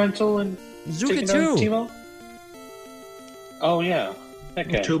instrumental in Zuka taking down 2. Timo? Oh, yeah. That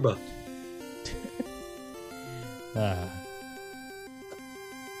guy. Tuba.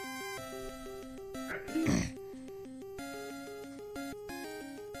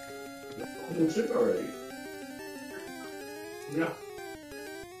 Already. Yeah.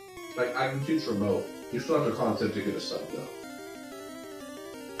 Like, I can teach remote. You still have to concept to get a sub, though.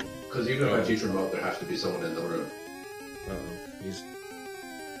 Because even if I teach remote, there has to be someone in the room. He's...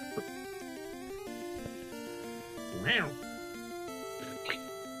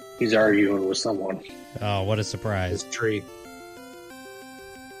 He's arguing with someone. Oh, what a surprise. His tree.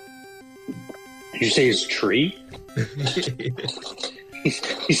 Did you say his tree?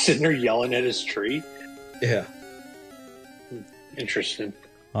 He's sitting there yelling at his tree? Yeah. Interesting.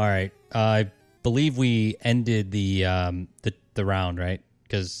 All right. I believe we ended the round, right?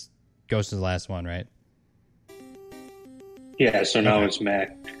 Because Ghost is the last one, right? Yeah, so now it's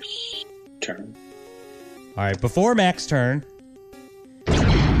Mac's turn. All right. Before Mac's turn,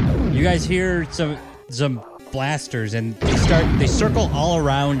 you guys hear some blasters, and they circle all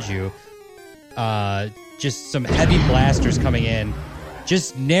around you. Just some heavy blasters coming in,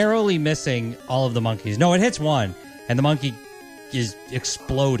 just narrowly missing all of the monkeys. No, it hits one, and the monkey is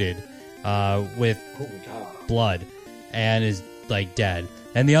exploded with blood and is like dead.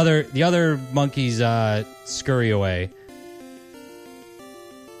 And the other monkeys scurry away.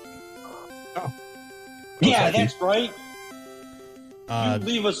 Oh. Yeah, that's right. You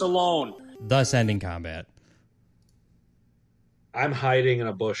leave us alone. Thus ending combat. I'm hiding in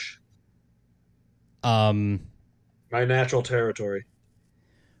a bush. My natural territory.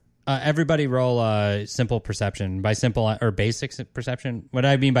 Everybody roll simple perception. By simple or basic perception, what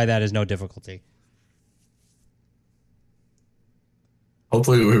I mean by that is no difficulty.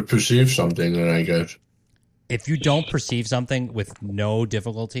 Hopefully we perceive something, then I guess. If you don't perceive something with no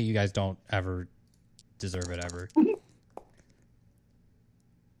difficulty, you guys don't ever deserve it ever.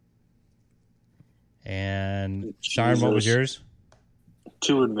 And Sarn, what was yours?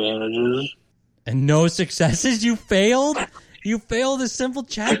 2 advantages. And no successes? You failed? You failed a simple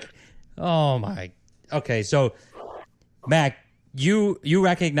check? Oh, my. Okay, so, Mac, you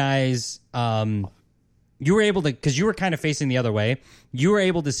recognize... you were able to... Because you were kind of facing the other way. You were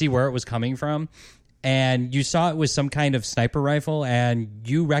able to see where it was coming from. And you saw it was some kind of sniper rifle. And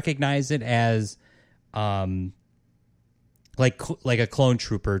you recognize it as... like a clone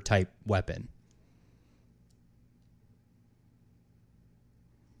trooper type weapon.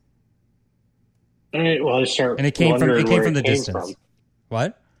 All right, well, I start And it came from the distance. From.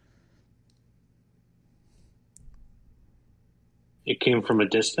 What? It came from a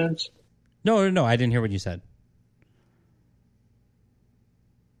distance? No, I didn't hear what you said.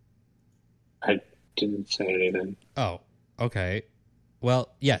 I didn't say anything. Oh, okay.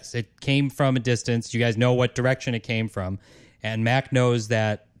 Well, yes, it came from a distance. You guys know what direction it came from. And Mac knows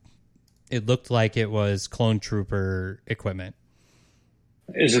that it looked like it was clone trooper equipment.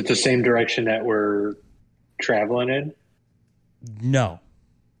 Is it the same direction that we're traveling in? No.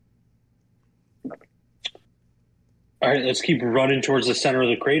 All right, let's keep running towards the center of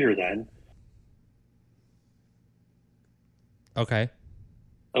the crater then. Okay.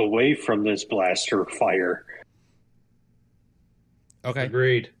 Away from this blaster fire. Okay.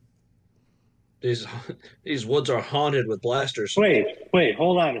 Agreed. These woods are haunted with blasters. Wait,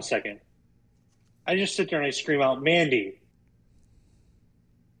 hold on a second. I just sit there and I scream out, Mandi.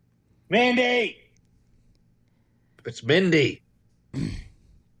 Mandi! It's Mandi.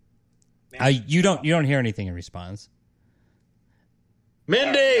 You don't hear anything in response.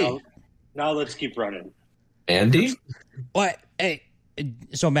 Mandi! Right, now let's keep running. Andy? What? Hey,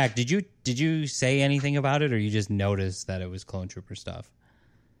 so Mac, did you say anything about it, or you just noticed that it was clone trooper stuff?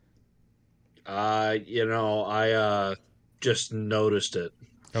 I just noticed it.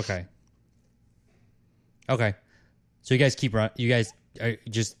 Okay. So you guys you guys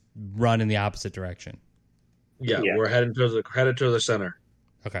just run in the opposite direction. Yeah. We're headed to the center.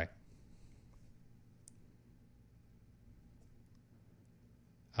 Okay.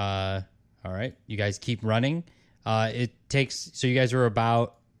 All right. You guys keep running. So you guys are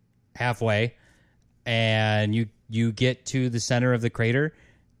about halfway, and you get to the center of the crater,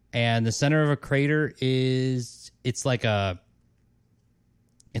 and the center of a crater it's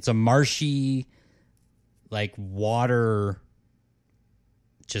a marshy, like water,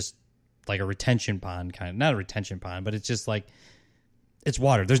 just like a retention pond kind of, not a retention pond, but it's just like, it's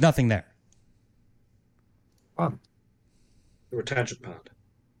water. There's nothing there. The retention pond.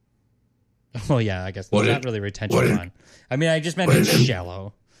 Well, yeah, I guess it's not really a retention pond. I mean, I just meant it's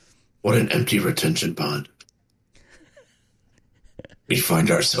shallow. What an empty retention pond we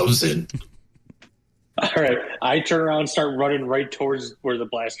find ourselves in. All right, I turn around and start running right towards where the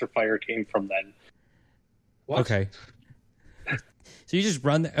blaster fire came from then. What? Okay. So you just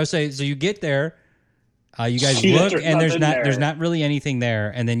run. So you get there. You guys look, and there's not really anything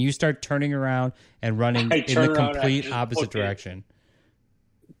there. And then you start turning around and running in the complete opposite direction.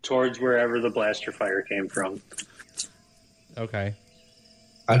 Towards wherever the blaster fire came from. Okay.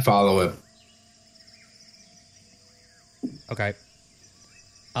 I follow him. Okay.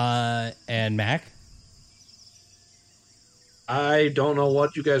 And Mac? I don't know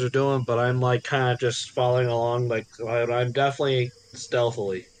what you guys are doing, but I'm like kind of just following along. Like I'm definitely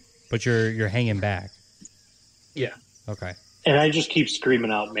stealthily. But you're hanging back. Yeah. Okay. And I just keep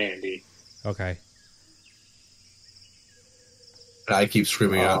screaming out Mandi. Okay. I keep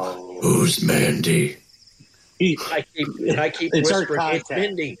screaming out, "Who's Mandi?" I keep it's whispering, "It's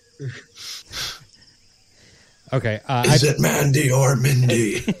Mandi." Okay. Is it Mandi or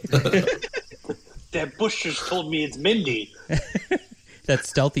Mindy? That bush just told me it's Mandi. That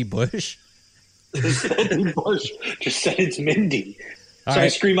stealthy bush? The stealthy bush just said it's Mandi. So right. I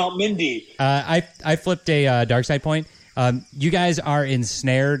scream out Mandi. I flipped a dark side point. You guys are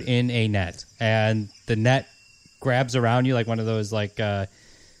ensnared in a net, and the net grabs around you like one of those, like, I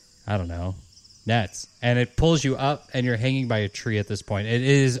don't know, nets, and it pulls you up, and you're hanging by a tree at this point. It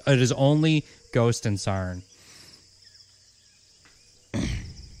is only Ghost and Sarn.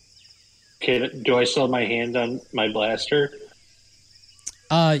 Okay, do I still have my hand on my blaster?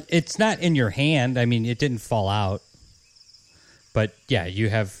 It's not in your hand. I mean, it didn't fall out. But yeah, you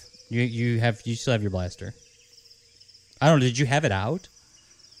still have your blaster. I don't know. Did you have it out?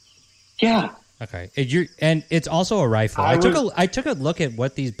 Yeah. Okay. And it's also a rifle. I took a look at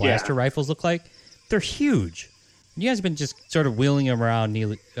what these blaster rifles look like. They're huge. You guys have been just sort of wheeling them around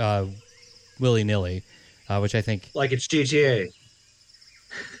willy-nilly, which I think... Like it's GTA.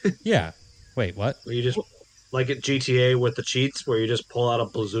 Yeah. Wait, what? Where you just... Like at GTA with the cheats, where you just pull out a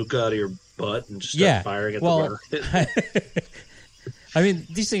bazooka out of your butt and just start firing at the I mean,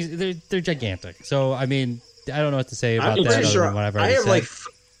 these things, they're gigantic. So, I mean, I don't know what to say about I'm that pretty other sure than what I've I already have said.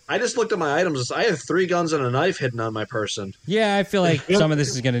 I just looked at my items. I have 3 guns and a knife hidden on my person. Yeah, I feel like some of this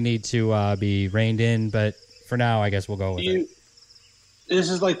is going to need to be reined in, but for now, I guess we'll go with it. This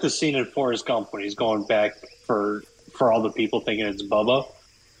is like the scene in Forrest Gump when he's going back for all the people thinking it's Bubba.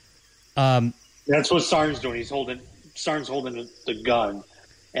 That's what Sarn's doing. Sarn's holding the gun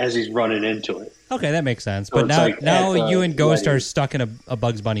as he's running into it. Okay, that makes sense. So But it's now, like now at the you and Ghost ready. are stuck in a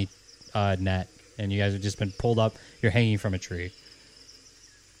Bugs Bunny net, and you guys have just been pulled up. You're hanging from a tree.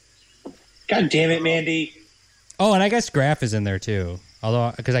 God damn it, Mandi. Oh, and I guess Graf is in there too.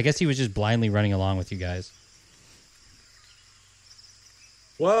 Although, because I guess he was just blindly running along with you guys.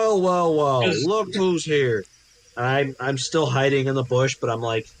 Well, Just- look who's here. I'm still hiding in the bush, but I'm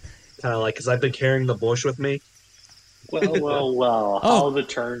like, kind of like, because I've been carrying the bush with me. Well. How the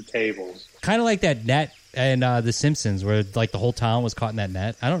turntables. Kind of like that net in The Simpsons, where like the whole town was caught in that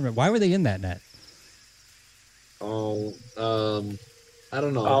net. I don't remember. Why were they in that net? Oh, I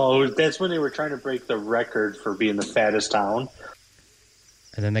don't know. Oh, that's when they were trying to break the record for being the fattest town.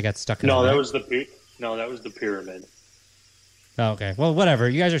 And then they got stuck in No, a net? that was the pyramid. Oh, okay. Well, whatever.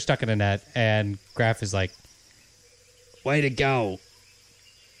 You guys are stuck in a net, and Graf is like, way to go.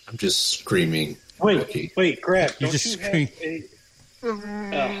 I'm just screaming. Wait, Graf, You don't just you scream.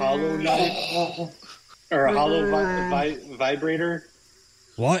 have a hollow knife or a hollow vibrator?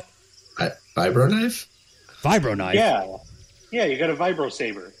 What? Vibro knife? Vibro knife? Yeah, you got a vibro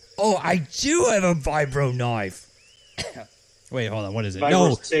saber. Oh, I do have a vibro knife. Wait, hold on. What is it? Vibro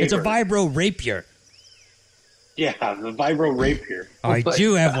No, saber. it's a vibro rapier. Yeah, the vibro rapier. I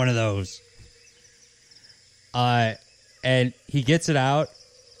do have one of those. And he gets it out,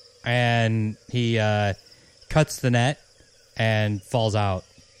 and he cuts the net and falls out.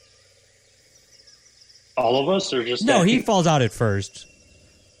 All of us, or just No, that he he falls out at first.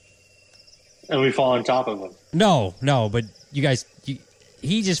 and we fall on top of him. No, but you guys,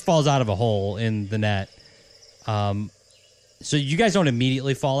 he just falls out of a hole in the net. So you guys don't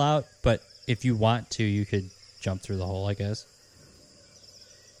immediately fall out, but if you want to, you could jump through the hole, I guess.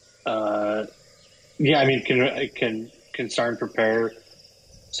 Yeah, I mean, can Sarn prepare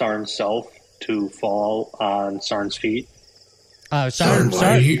Sarn's self to fall on Sarn's feet? Sarn,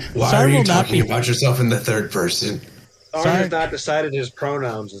 why are you will not talking be. about yourself in the third person? Sarn has not decided his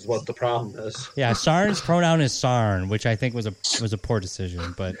pronouns is what the problem is. Yeah, Sarn's pronoun is Sarn, which I think was a poor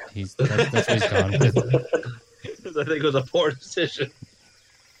decision, but that's what he's gone with. I think it was a poor decision.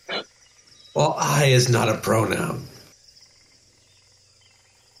 Well, I is not a pronoun.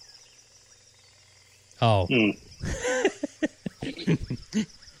 Oh,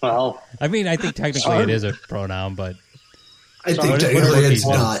 Well, I mean, I think technically it is a pronoun, but I think what technically are it's these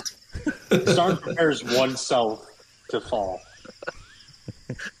not. Sarn prepares oneself to fall.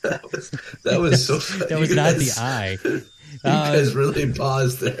 That was so funny. that was not the I. You guys really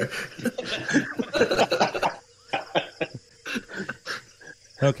paused there.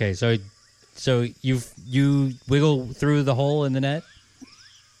 Okay, so you wiggle through the hole in the net.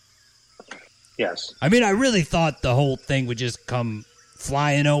 Yes. I mean, I really thought the whole thing would just come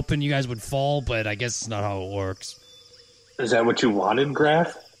flying open. You guys would fall, but I guess it's not how it works. Is that what you wanted,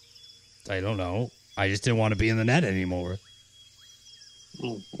 Graf? I don't know. I just didn't want to be in the net anymore.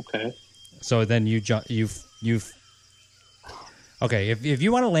 Okay. So then you jump. You've. Okay, if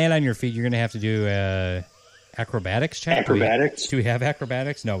you want to land on your feet, you're going to have to do acrobatics check. Acrobatics? Do we have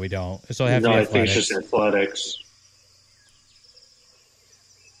acrobatics? No, we don't. So I have No, to be I think it's athletics. just athletics.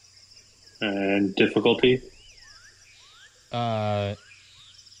 And difficulty? I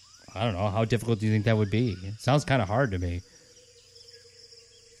don't know. How difficult do you think that would be? It sounds kind of hard to me.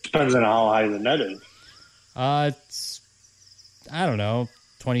 Depends on how high the net is. It's, I don't know,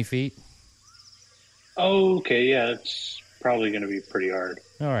 20 feet. Okay, yeah, it's probably going to be pretty hard.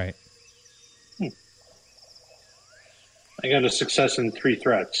 All right. I got a success in 3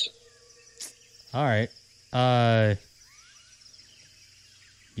 threats. All right.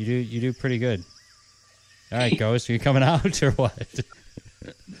 You do pretty good. All right, Ghost, are you coming out or what?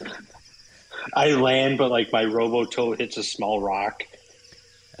 I land, but like my robo-toe hits a small rock.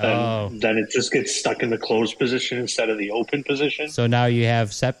 And then it just gets stuck in the closed position instead of the open position. So now you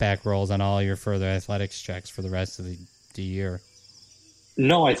have setback rolls on all your further athletics checks for the rest of the year.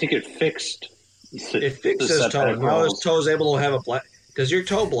 No, I think it fixed. It fixed his toe. Now his toe's able to have a blast. Does your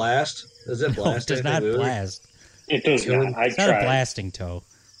toe blast? Does it No, blast? it does not blast. It does not. I It's not a tried. blasting toe.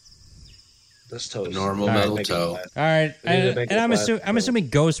 This toe is Normal All right, metal make it toe. blast. All right, They need to make it and blast. I'm assuming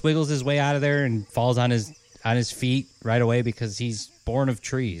Ghost wiggles his way out of there and falls on his feet right away because he's born of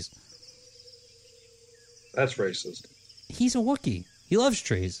trees. That's racist. He's a Wookiee. He loves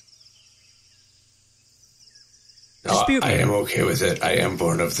trees. No, Dispute I me. am okay with it. I am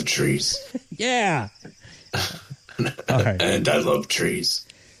born of the trees. Yeah. All right. And I love trees.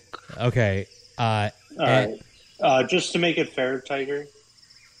 Okay. All right. Just to make it fair, Tiger.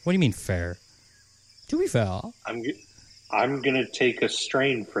 What do you mean fair? To be fair. I'm gonna take a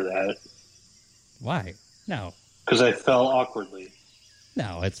strain for that Why? No. because I fell awkwardly.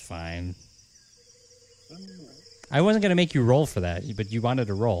 No, it's fine. I wasn't going to make you roll for that, but you wanted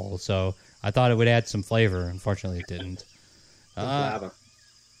to roll, so I thought it would add some flavor. Unfortunately, it didn't.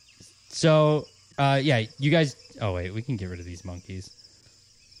 So, yeah, you guys... Oh, wait, we can get rid of these monkeys.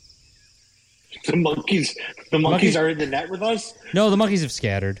 The monkeys are in the net with us? No, the monkeys have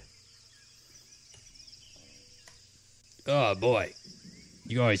scattered. Oh, boy.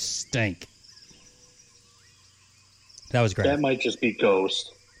 You guys stink. That was great. That might just be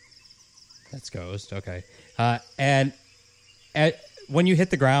Ghost. That's Ghost, okay. And when you hit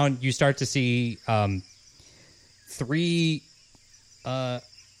the ground, you start to see three what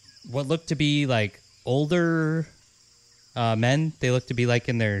look to be like older men. They look to be like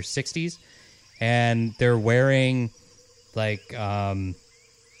in their 60s, and they're wearing like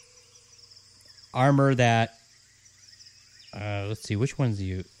armor that let's see, which one's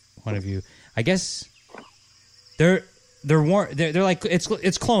one of you? I guess they're like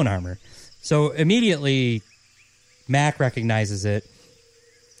it's clone armor. So immediately Mac recognizes it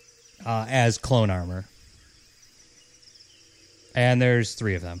as clone armor. And there's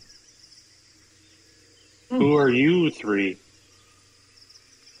 3 of them. Who are you 3?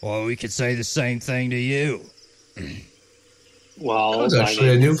 Well, we could say the same thing to you. Well, That was actually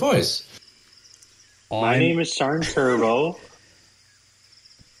a new voice. My name is Sarn Turbo.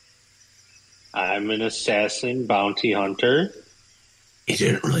 I'm an assassin bounty hunter. You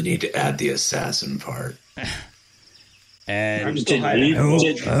didn't really need to add the assassin part. And Who are you?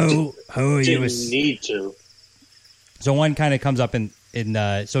 Didn't need to. So one kind of comes up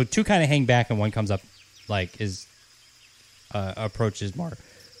so 2 kind of hang back, and one comes up like approaches more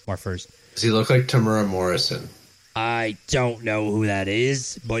first. Does he look like Tamura Morrison? I don't know who that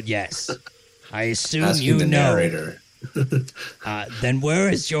is, but yes, I assume Asking you the know. narrator. Then where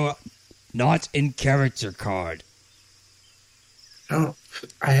is your not in character card? Oh,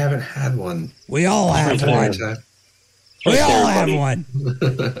 I haven't had one. We all have one. We all have one.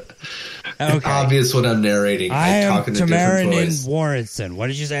 Okay. Obvious when I'm narrating. I am talk in a different Tamarin voice. Warrenson. What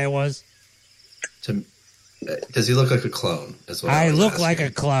did you say it was? Does he look like a clone? That's what I was look asking. like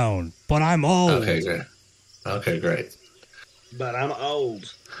a clone, but I'm old. Okay, great. Okay, great. But I'm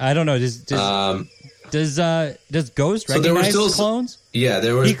old. I don't know. Does Ghost So there were recognize still clones? Yeah,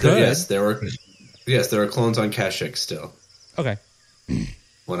 there were. He could. Yes, there were clones on Kashyyyk still. Okay.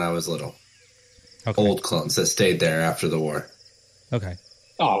 When I was little, Okay. old clones that stayed there after the war. Okay.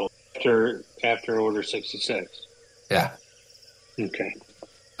 Oh, after Order 66. Yeah. Okay.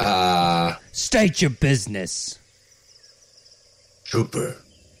 State your business. Trooper.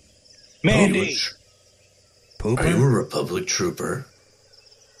 Mandi! Are you a Republic trooper?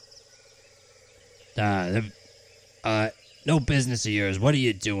 No business of yours. What are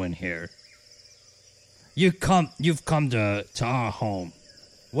you doing here? You've come to our home.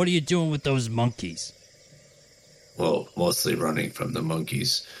 What are you doing with those monkeys? Well, mostly running from the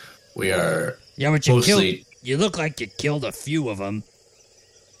monkeys. We are. Yeah, but you mostly. You look like you killed a few of them.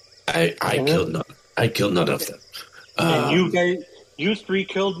 I killed none. I killed none of them. And you 3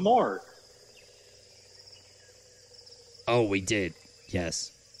 killed more. Oh, we did.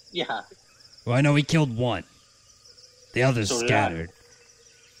 Yes. Yeah. Well, I know we killed 1. The others So did scattered.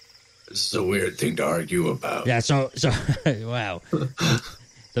 This is a weird thing to argue about. Yeah. So wow.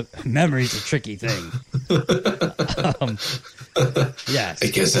 The memory's a tricky thing. Yes. I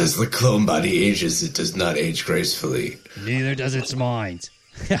guess as the clone body ages, it does not age gracefully. Neither does its mind.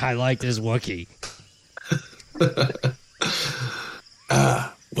 I like this Wookiee.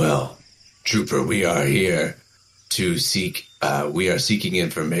 Well, Trooper, we are here to seek. We are seeking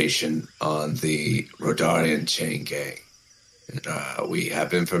information on the Radarian Chain Gang. We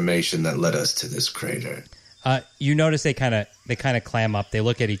have information that led us to this crater. You notice they kind of clam up. They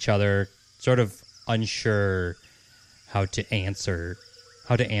look at each other, sort of unsure how to answer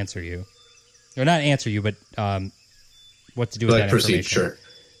you, or not answer you, but what to do with that proceed, information. sure.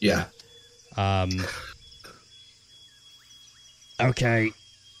 Yeah. Okay.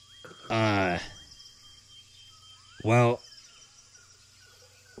 Well,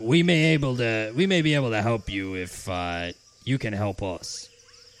 we may be able to help you if you can help us.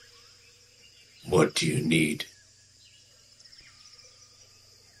 What do you need?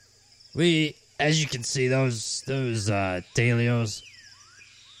 As you can see, those Thaelios,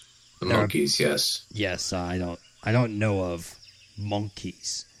 The monkeys, yes. Yes, I don't know of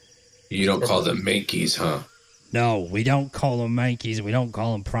monkeys. You don't call them mankeys, huh? No, we don't call them monkeys. We don't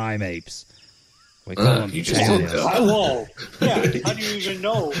call them primates. We call them you just Thaelo. Whoa. Yeah, how do you even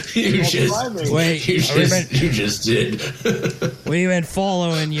know? You just did. We've been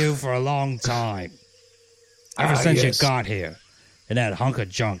following you for a long time. Ever since you got here. In that hunk of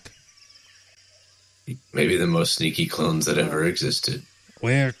junk. Maybe the most sneaky clones that ever existed.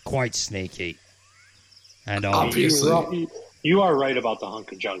 We're quite sneaky. And obviously. You are right about the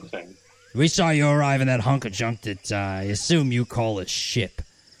hunk of junk thing. We saw you arrive in that hunk of junk that I assume you call a ship.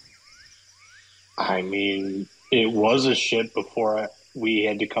 I mean, it was a ship before we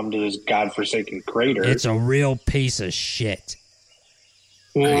had to come to this godforsaken crater. It's a real piece of shit.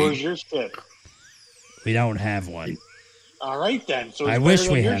 Where's your ship? We don't have one. All right, then. So I wish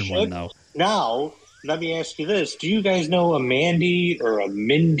we had one, though. Now, let me ask you this. Do you guys know a Mandi or a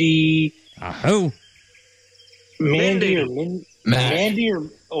Mindy? A who? Mandy or Mandy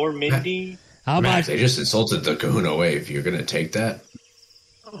or Mindy? How about... Matt, they just insulted the Kahuna Wave. You're going to take that?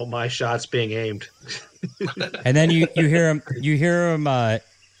 Oh, my shot's being aimed. And then you hear him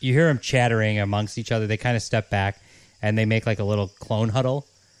chattering amongst each other. They kind of step back and they make like a little clone huddle,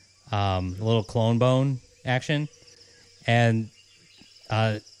 a little clone bone action, and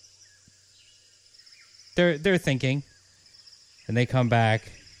they're thinking, and they come back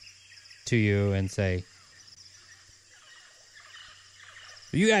to you and say,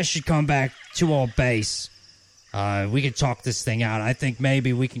 "You guys should come back to our base. We can talk this thing out. I think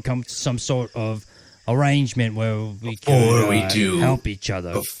maybe we can come to some sort of arrangement where we can help each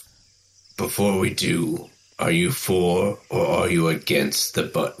other." Before we do, are you for or are you against the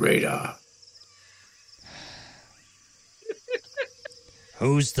Butte Radar?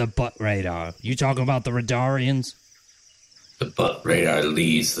 Who's the Butte Radar? You talking about the Radarians? The Butte Radar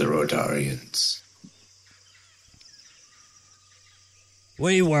leads the Radarians.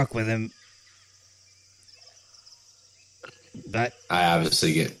 We work with him. But I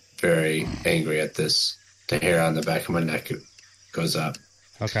obviously get very angry at this. The hair on the back of my neck goes up.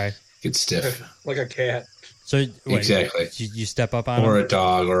 Okay. Gets stiff. Like a cat. So wait, exactly. You step up on or him? a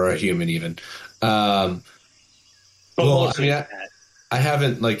dog or a human even. Well, I mean, I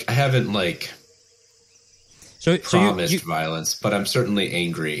haven't promised violence, but I'm certainly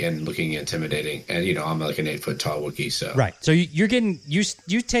angry and looking intimidating. And I'm like an 8 foot tall Wookiee, so right. So you're getting you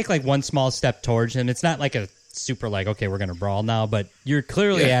take like one small step towards him. It's not like a super like, okay, we're gonna brawl now, but you're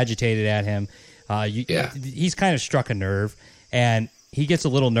clearly agitated at him. He's kind of struck a nerve, and he gets a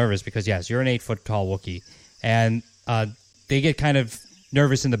little nervous because yes, you're an 8 foot tall Wookiee, and they get kind of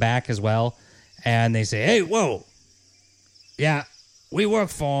nervous in the back as well, and they say, "Hey, whoa, yeah, we work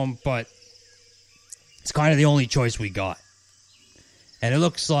for him, but it's kind of the only choice we got, and it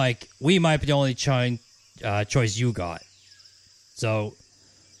looks like we might be the only choice you got." So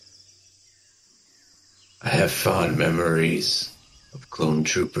I have fond memories of clone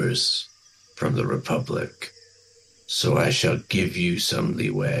troopers from the Republic, so I shall give you some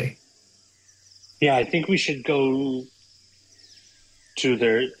leeway. Yeah, I think we should go to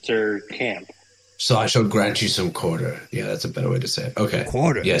their camp. So I shall grant you some quarter. Yeah, that's a better way to say it. Okay.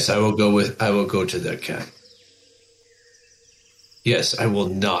 Quarter? Yes, I will go to their camp. Yes, I will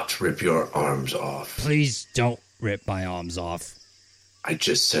not rip your arms off. Please don't rip my arms off. I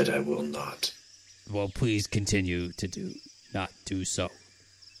just said I will not. Well, please continue to not do so.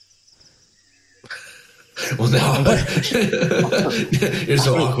 Well, now you're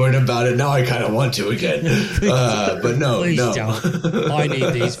so awkward about it. Now I kind of want to again, but no, please no. Don't. I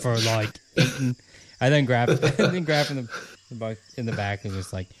need these for like eating. I then grab him in the back and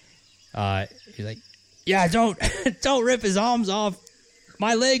just like, he's like, yeah, don't rip his arms off.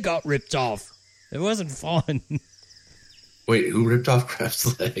 My leg got ripped off. It wasn't fun. Wait, who ripped off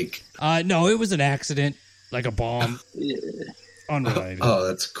Graf's leg? No, it was an accident, like a bomb. Unrelated. Oh,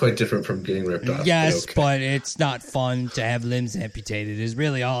 that's quite different from getting ripped off. Yes, okay. But it's not fun to have limbs amputated is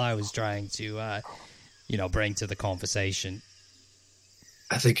really all I was trying to, bring to the conversation.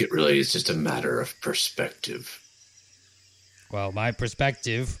 I think it really is just a matter of perspective. Well, my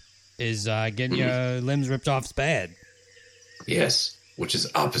perspective is getting your limbs ripped off is bad. Yes, which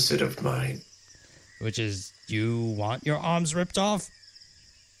is opposite of mine. Which is you want your arms ripped off?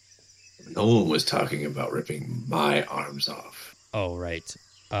 No one was talking about ripping my arms off. Oh, right.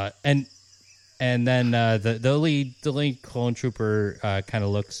 And then the lead clone trooper kind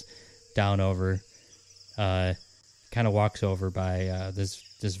of looks down over, kind of walks over by this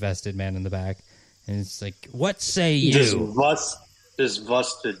vested man in the back, and it's like, "What say you?" This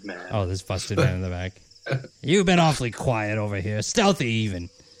vested man. Oh, this vested man in the back. You've been awfully quiet over here, stealthy even.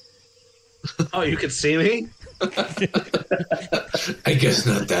 Oh, you can see me? I guess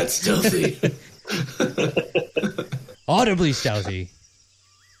not that stealthy. Audibly stealthy,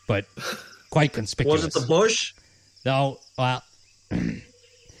 but quite conspicuous. Was it the bush? No, well,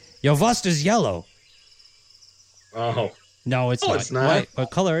 your vest is yellow. Oh. No, it's Oh, not. it's not. What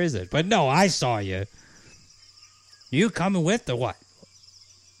color is it? But no, I saw you. You coming with or what?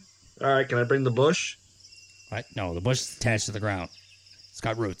 All right, can I bring the bush? What? No, the bush is attached to the ground. It's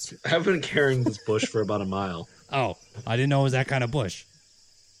got roots. I've been carrying this bush for about a mile. Oh, I didn't know it was that kind of bush.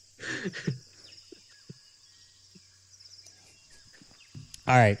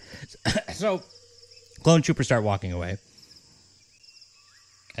 All right. So, clone troopers start walking away.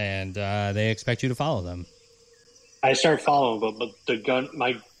 And they expect you to follow them. I start following, but the gun,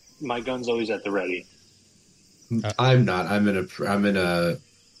 my gun's always at the ready. I'm not. I'm in a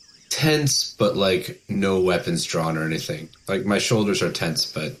tense, but like no weapons drawn or anything. Like my shoulders are tense,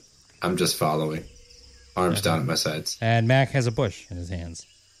 but I'm just following, arms down at my sides. And Mac has a bush in his hands.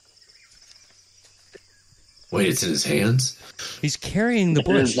 Wait, it's in his hands? He's carrying the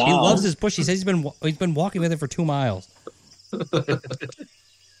bush. He loves his bush. He says he's been walking with it for 2 miles.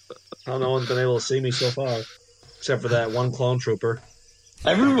 Oh, no one's been able to see me so far, except for that one clone trooper.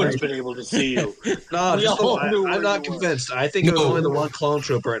 Everyone's been able to see you. No, I'm not convinced. I think it was No. only the one clone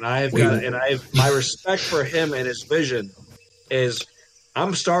trooper, and my respect for him and his vision is,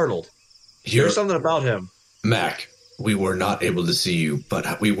 I'm startled. There's something about him. Mac, we were not able to see you,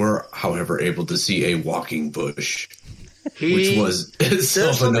 but we were, however, able to see a walking bush, which was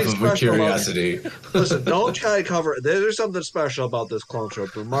itself enough of a curiosity. Listen, don't try to cover it. There's something special about this clone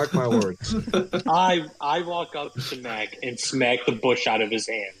trooper. Mark my words. I walk up to Mac and smack the bush out of his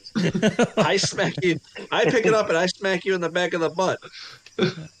hands. I smack you. I pick it up and I smack you in the back of the butt.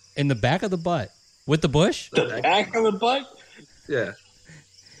 In the back of the butt? With the bush? The back of the butt? Yeah.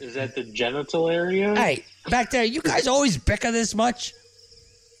 Is that the genital area? Hey, back there, you guys always bicker this much?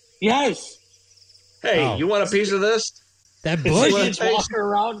 Yes. Hey, you want a piece of this? That bush? He's walking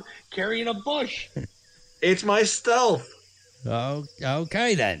around carrying a bush. It's my stealth. Oh,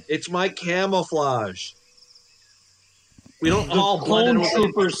 okay then. It's my camouflage. We don't all Clone blend in with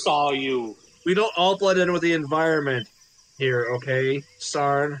troopers saw you. We don't all blend in with the environment here, okay,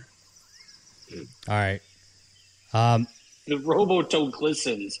 Sarn? All right. The Robotow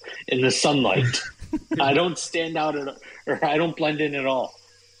glistens in the sunlight. I don't stand out or I don't blend in at all.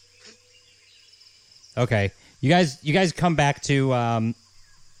 Okay. You guys come back to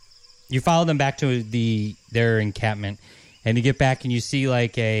you follow them back to their encampment, and you get back and you see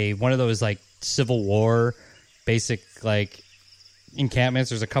like one of those like Civil War basic like encampments.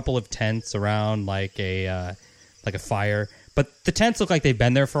 There's a couple of tents around like a fire, but the tents look like they've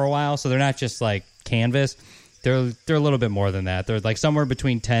been there for a while, so they're not just like canvas. They're a little bit more than that. They're like somewhere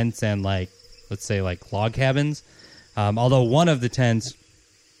between tents and like, let's say, like log cabins. Although one of the tents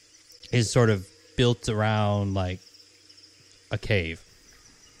is sort of built around like a cave.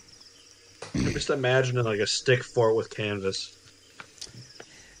 I'm just imagining like a stick fort with canvas.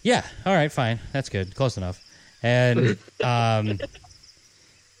 Yeah. All right. Fine. That's good. Close enough. And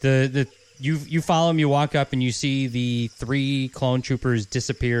you follow them. You walk up and you see the 3 clone troopers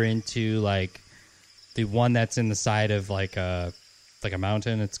disappear into like the one that's in the side of like a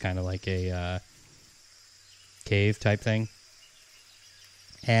mountain. It's kind of like a cave type thing.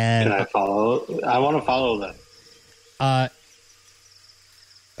 And Can I follow? I want to follow them.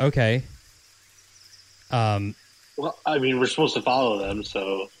 Okay. Well, I mean, we're supposed to follow them,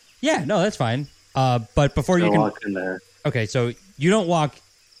 so Yeah, no, that's fine. But before you can walk in there. Okay, so you don't walk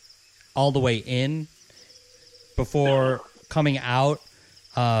all the way in before coming out.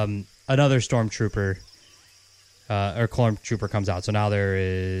 Another stormtrooper or clone trooper comes out. So now there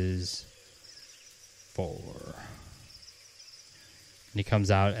is 4. And he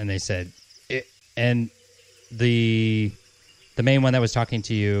comes out, and they said, and the main one that was talking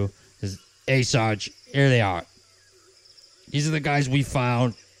to you is, "Hey, Sarge, here they are. These are the guys we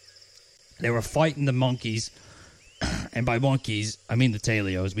found. They were fighting the monkeys." And by monkeys, I mean the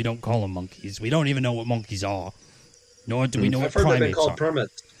Thaeleos. We don't call them monkeys. We don't even know what monkeys are. Nor do we know what I've heard they've been primates called are.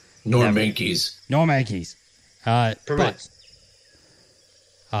 primates. Nor Never. Mankeys. No monkeys. Primates.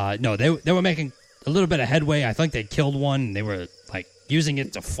 No, they were making a little bit of headway. I think they killed one. And they were like using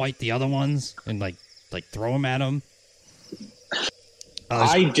it to fight the other ones and like throw them at them.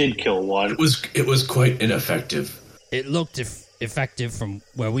 I did kill one. It was quite ineffective. It looked effective from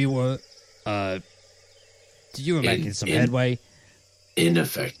where we were. You were making some headway.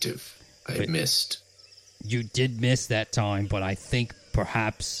 Ineffective. I missed. You did miss that time, but I think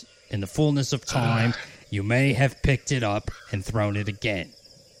perhaps in the fullness of time, you may have picked it up and thrown it again.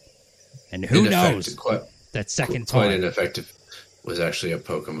 And who knows? Quite, that second quite time. ineffective was actually a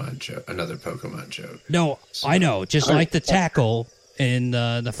Pokemon joke, another Pokemon joke. No, so, I know, just like the tackle in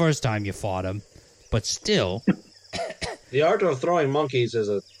the first time you fought him, but still. The art of throwing monkeys is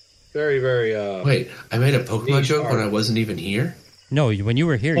a very, very. Wait, I made a Pokemon joke when I wasn't even here? No, when you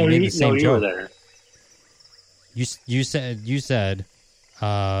were here, you made the same joke. You were there. You said,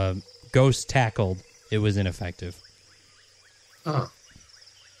 Ghost tackled. It was ineffective. Oh.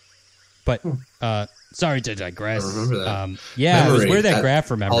 But, sorry to digress. I remember that. Yeah, memory, it was where that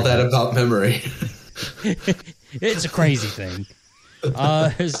Graf remembered. All that about memory. It's a crazy thing.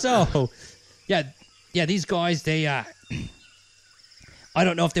 So, yeah, these guys, they, I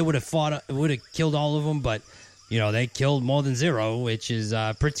don't know if they would have killed all of them, but, they killed more than 0, which is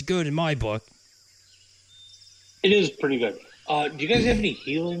pretty good in my book. It is pretty good. Do you guys have any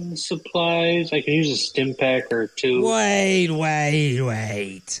healing supplies? I can use a stim pack or 2. Wait.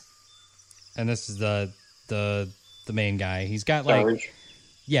 And this is the main guy. He's got Sarge.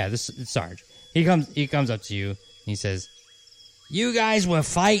 This is Sarge. He comes up to you and he says, "You guys were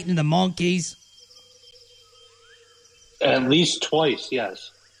fighting the monkeys?" At least twice,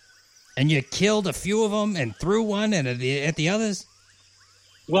 yes. And you killed a few of them and threw one at the others?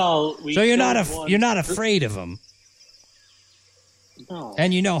 Well, so you're not afraid of them. No.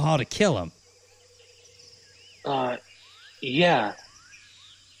 And you know how to kill them. Yeah.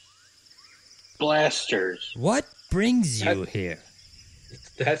 Blasters. What brings you here?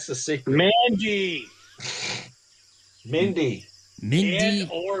 That's the secret. Mandi. Mindy. Mindy?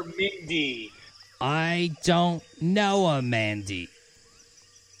 Or Mindy. I don't know a Mandi.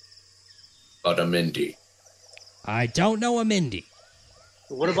 But a Mindy. I don't know a Mindy.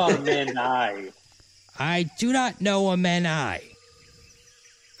 What about a Mandi? I do not know a Mandi.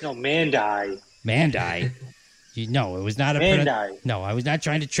 No, Mandi. Mandi? No, it was not a Mandi. No, I was not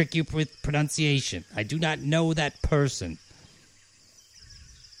trying to trick you with pronunciation. I do not know that person.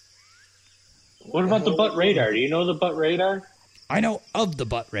 What about the Butte Radar? Do you know the Butte Radar? I know of the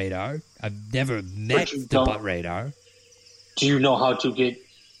Butte Radar. I've never met the Butte Radar. Do you know how to get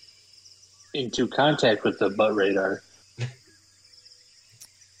into contact with the Butte Radar?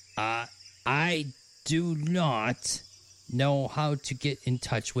 I do not know how to get in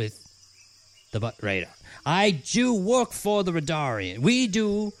touch with the Butte Radar. I do work for the Radarian. We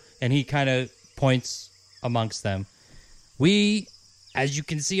do, and he kind of points amongst them. We, as you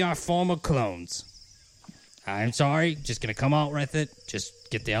can see, are former clones. I'm sorry, just gonna come out with it.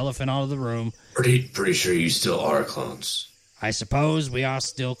 Just get the elephant out of the room. Pretty sure you still are clones. I suppose we are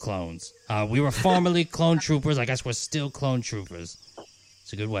still clones. We were formerly clone troopers. I guess we're still clone troopers.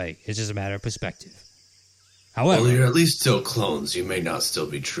 It's a good way. It's just a matter of perspective. However, well, you're at least still clones. You may not still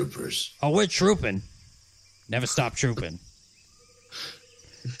be troopers. Oh, we're trooping. Never stop trooping.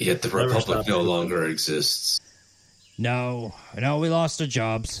 Yet the Republic no longer exists. No, we lost our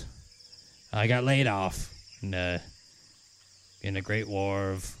jobs. I got laid off in the Great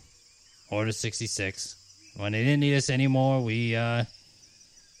War of Order 66. When they didn't need us anymore, we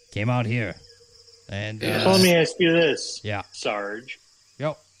came out here. And so let me ask you this, yeah, Sarge.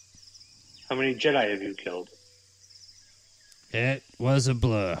 Yep. How many Jedi have you killed? It was a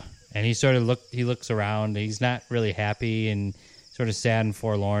blur. And he looks around. He's not really happy and sort of sad and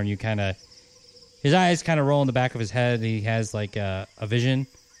forlorn. His eyes kind of roll in the back of his head. He has like a vision.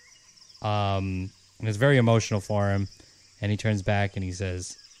 And it's very emotional for him. And he turns back and he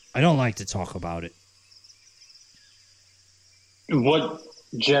says, "I don't like to talk about it." What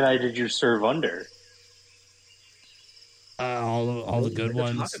Jedi did you serve under? All the good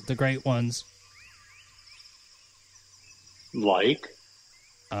ones, the great ones. Like?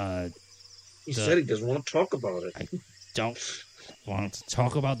 He said he doesn't want to talk about it. I don't want to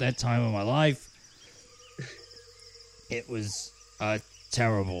talk about that time of my life. It was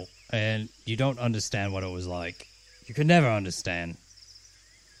terrible, and you don't understand what it was like. You could never understand.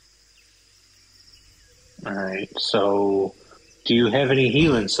 All right, so do you have any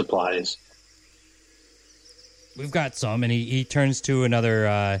healing supplies? We've got some, and he turns to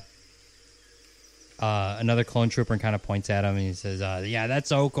another clone trooper and kind of points at him, and he says, "Yeah,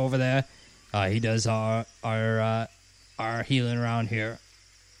 that's Oak over there. He does our healing around here.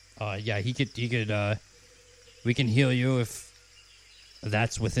 Yeah, he could. We can heal you if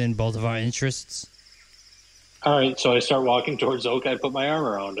that's within both of our interests." All right, so I start walking towards Oak. I put my arm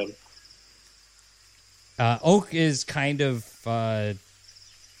around him. Oak is kind of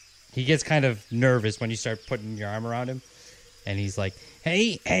he gets kind of nervous when you start putting your arm around him, and he's like,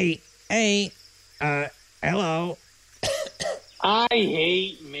 "Hey, hello." I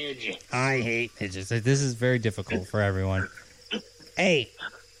hate midgets. This is very difficult for everyone. Hey,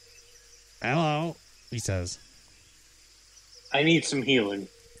 Hello, he says. I need some healing,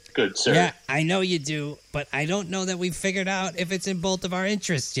 good sir. Yeah, I know you do, but I don't know that we've figured out if it's in both of our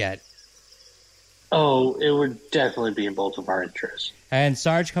interests yet. Oh, it would definitely be in both of our interests. And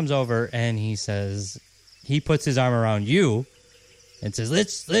Sarge comes over and he says, he puts his arm around you and says,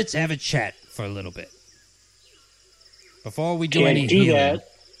 let's have a chat for a little bit. Before we do any healing.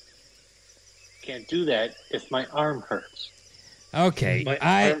 Can't do that if my arm hurts. Okay,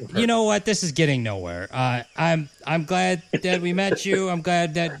 you know what? This is getting nowhere. I'm glad that we met you. I'm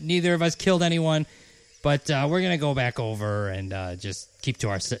glad that neither of us killed anyone, but we're gonna go back over and just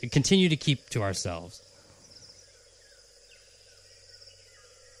continue to keep to ourselves.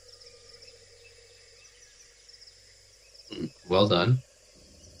 Well done.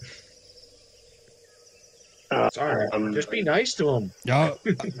 Sorry, just be nice to him. Oh,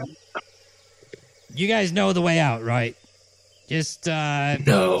 you guys know the way out, right? Just head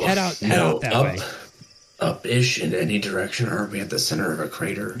out that way. Up-ish in any direction, or are we at the center of a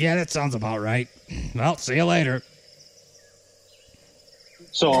crater? Yeah, that sounds about right. Well, see you later.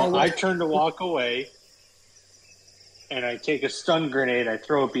 So I turn to walk away, and I take a stun grenade, I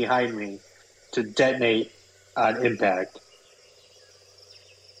throw it behind me to detonate on impact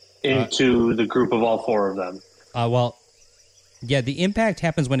into the group of all four of them. The impact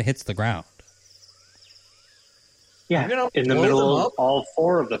happens when it hits the ground. Yeah, in the middle of all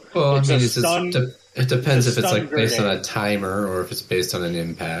four of them. Well, it depends if it's like based on a timer or if it's based on an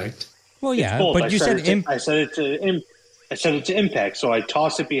impact. Well, yeah, but you said I set it to impact, so I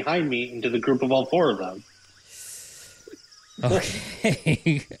toss it behind me into the group of all four of them. Okay.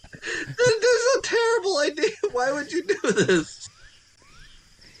 This is a terrible idea. Why would you do this?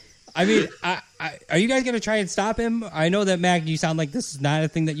 I mean, are you guys going to try and stop him? I know that, Mac, you sound like this is not a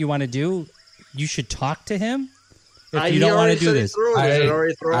thing that you want to do. You should talk to him. If you don't want to do this.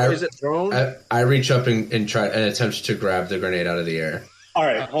 Is it thrown? I reach up and try and attempt to grab the grenade out of the air. All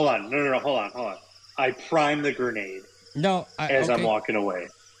right, hold on. No, hold on. I prime the grenade. I'm walking away.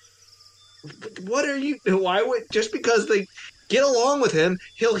 What are you? Why would just because they get along with him,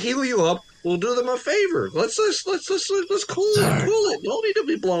 he'll heal you up. We'll do them a favor. Let's cool it. Don't need to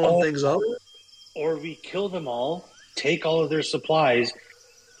be blowing things up. Or we kill them all, take all of their supplies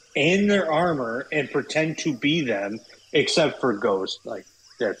and their armor, and pretend to be them, except for Ghost. Like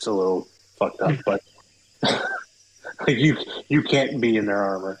that's a little fucked up, but like you can't be in their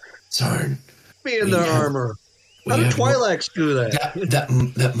armor. Sorry, be in their armor. How did Twi'leks do that?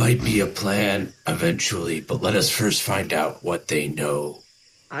 That might be a plan eventually, but let us first find out what they know.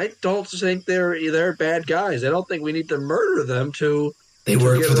 I don't think they're bad guys. I don't think we need to murder them to. They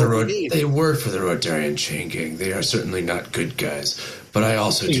work for the Radarian Chain Gang. They are certainly not good guys, but I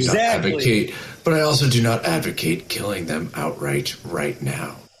also do not advocate. But I also do not advocate killing them outright right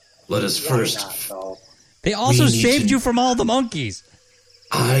now. Let us first. They also saved you from all the monkeys.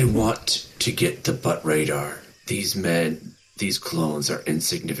 I want to get the Butte Radar. These clones are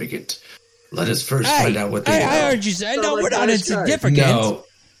insignificant. Let us first find out what they know. I heard you say, no, we're not insignificant. No,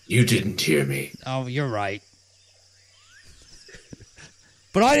 you didn't hear me. Oh, you're right.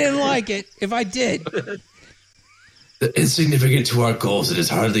 But I didn't like it, if I did. Insignificant to our goals, it is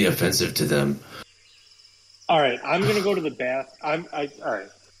hardly offensive to them. All right, I'm going to go to the bath. All right.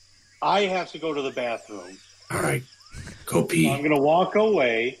 I have to go to the bathroom. All right, go pee. So I'm going to walk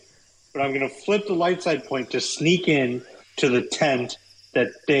away, but I'm going to flip the light side point to sneak in to the tent that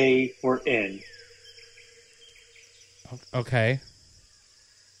they were in. Okay.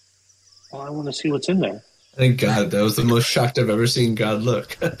 Well, I want to see what's in there. Thank God. That was the most shocked I've ever seen God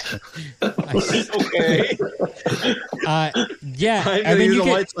look. Okay. Yeah. I'm going to use a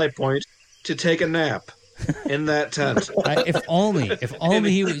light side point to take a nap in that tent. If only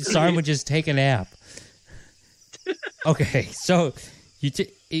Sarn would just take a nap. Okay, so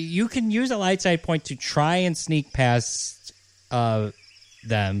you can use a light side point to try and sneak past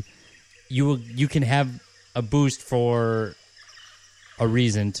them. You can have a boost for a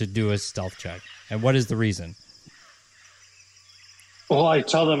reason to do a stealth check. And what is the reason? Well, I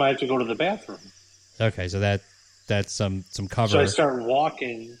tell them I have to go to the bathroom. Okay, so that's some cover. So I start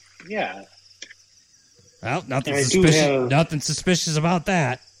walking. Yeah. Well, nothing suspicious about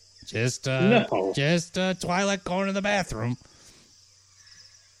that. Just Twi'lek going to the bathroom.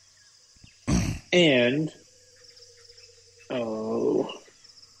 And I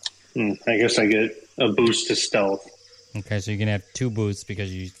guess I get a boost to stealth. Okay, so you can have 2 boosts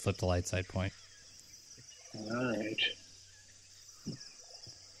because you flipped the light side point. All right.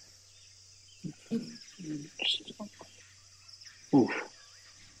 Oof.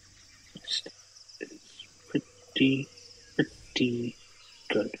 It's pretty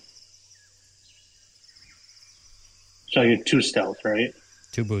good. So I get 2 stealth, right?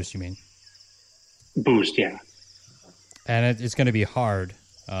 2 boosts, you mean? Boost, yeah. And it's going to be hard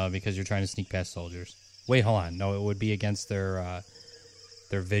because you're trying to sneak past soldiers. Wait, hold on. No, it would be against their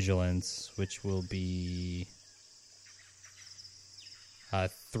vigilance, which will be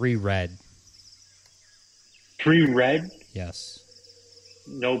 3 red. 3 red? Yes.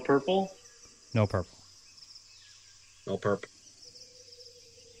 No purple? No purple. No perp.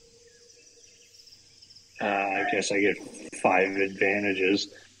 I guess I get 5 advantages.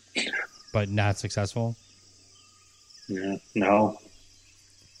 But not successful? Yeah, no.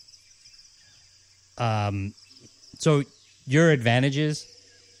 So your advantages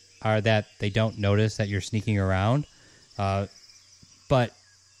are that they don't notice that you're sneaking around, but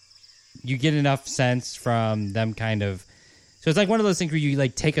you get enough sense from them kind of... So it's like one of those things where you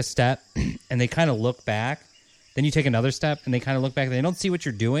like take a step and they kind of look back, then you take another step and they kind of look back and they don't see what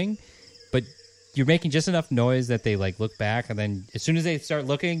you're doing, but you're making just enough noise that they like look back, and then as soon as they start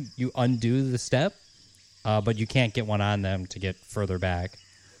looking, you undo the step, but you can't get one on them to get further back.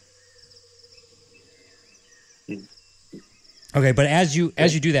 Okay, but as you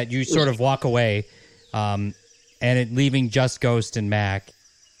do that, you sort of walk away, and leaving just Ghost and Mac,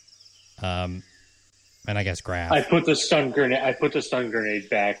 and I guess Graf. I put the stun grenade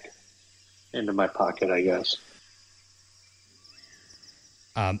back into my pocket, I guess.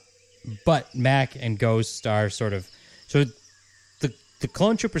 But Mac and Ghost are sort of... So the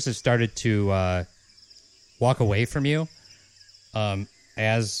clone troopers have started to walk away from you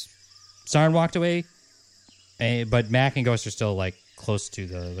as Sarn walked away, but Mac and Ghost are still like close to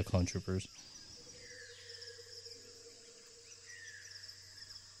the clone troopers.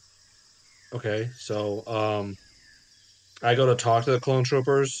 Okay, so I go to talk to the clone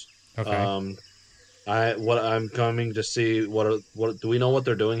troopers. Okay. I'm coming to see what do we know what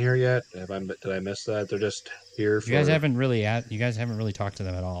they're doing here yet? Did I miss that? They're just here. You guys haven't really talked to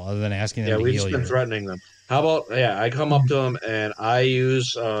them at all, other than asking them to we've heal just you. been threatening them. How about I come up to them and I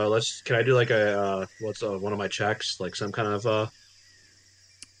use can I do like a one of my checks, like some kind of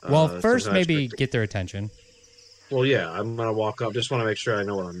well, first maybe get their attention. Well, yeah, I'm gonna walk up. Just want to make sure I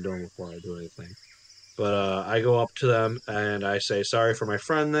know what I'm doing before I do anything. But I go up to them and I say sorry for my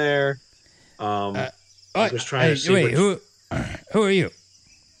friend there. I was trying to see. Wait, who are you?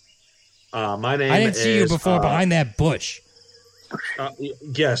 My name is... I didn't see you before behind that bush.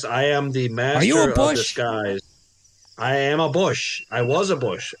 Yes, I am the master are you a bush? of disguise. I am a bush. I was a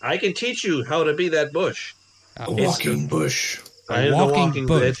bush. I can teach you how to be that bush. A walking bush. I am a walking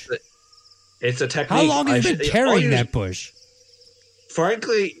bush. It's a technique. How long have you been carrying that bush?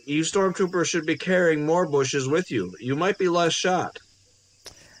 Frankly, you stormtroopers should be carrying more bushes with you. You might be less shot.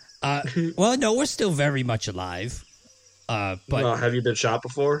 Well, no, we're still very much alive. But have you been shot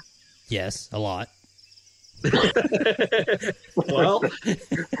before? Yes, a lot. Well,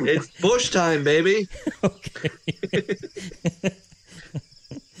 it's bush time, baby. Okay.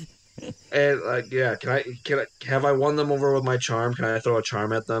 And can I have I won them over with my charm? Can I throw a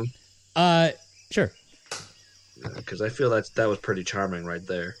charm at them? Sure. Because I feel that was pretty charming right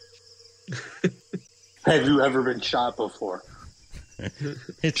there. Have you ever been shot before?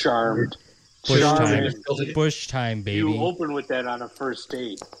 It's charmed. Bush time. Bush time, baby. You open with that on a first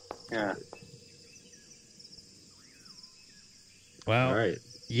date. Yeah. Well, all right.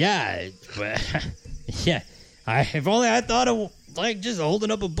 Yeah, but yeah. If only I thought of like just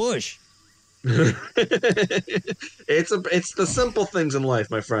holding up a bush. It's the simple things in life,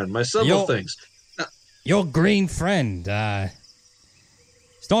 my friend. My simple things. Your green friend,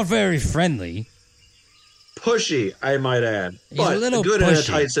 it's not very friendly. Pushy, I might add. He's but a little good pushy. in a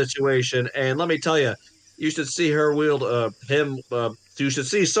tight situation. And let me tell you, you should see her wield you should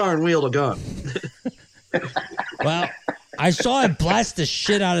see Sarn wield a gun. Well, I saw him blast the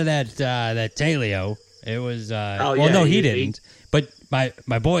shit out of that Thaelo. It was he didn't. But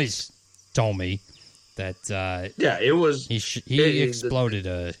my boys told me that it was he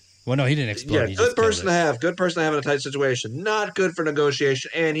exploded. Well, no, he didn't explode. Yeah, good person to have in a tight situation. Not good for negotiation.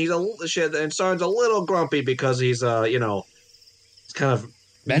 And he's and Sarn's a little grumpy because he's it's kind of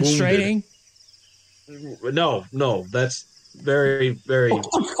menstruating. Wounded. No, that's very, very. What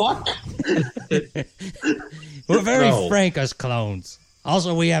the fuck? We're very frank, us clones.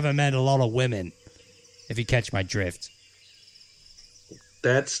 Also, we haven't met a lot of women. If you catch my drift.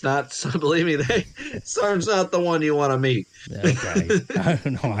 That's not. Believe me, Sarn's not the one you want to meet. Okay, I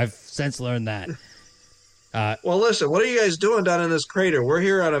don't know. I've since learned that. Well, listen. What are you guys doing down in this crater? We're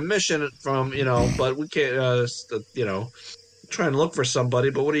here on a mission from but we can't trying to look for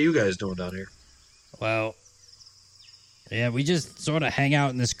somebody. But what are you guys doing down here? Well, yeah, we just sort of hang out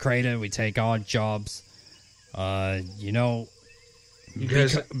in this crater. We take odd jobs. You know, You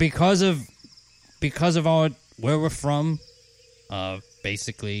guys, because of our where we're from,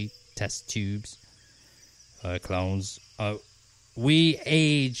 basically test tubes, clones. We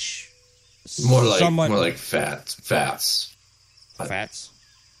age more like somewhat fats. Fats.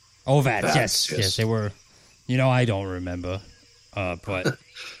 Oh, vats. Yes, they were. You know, I don't remember. But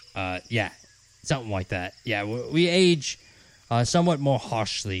yeah, something like that. Yeah, we age somewhat more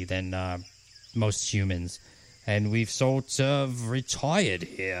harshly than most humans, and we've sort of retired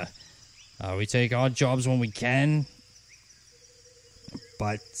here. We take odd jobs when we can,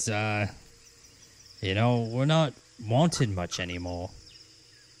 but you know, we're not wanted much anymore.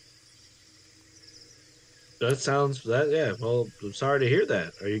 yeah. Well, I'm sorry to hear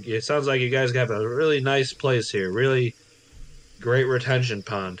that. It sounds like you guys have a really nice place here. Really great retention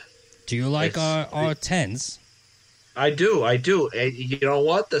pond. Do you like our tents? I do. And you know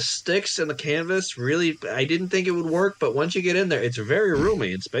what? The sticks and the canvas, really, I didn't think it would work, but once you get in there, it's very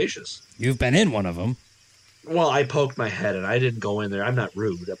roomy and spacious. You've been in one of them. Well, I poked my head and I didn't go in there. I'm not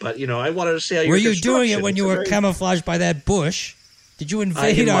rude, but, you know, I wanted to see how Were you doing it when you were camouflaged by that bush? Did you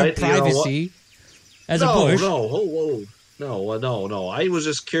invade our privacy as a bush? No. I was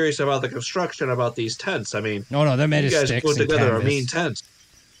just curious about the construction, about these tents. I mean, no, they're made of sticks. You guys put together canvas. A mean tent.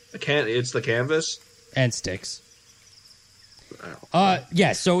 It's the canvas and sticks.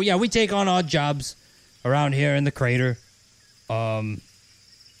 Yeah. So yeah, we take on odd jobs around here in the crater. You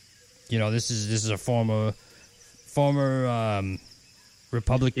know, this is a former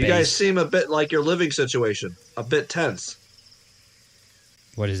Republic base. You guys seem a bit like your living situation, a bit tense.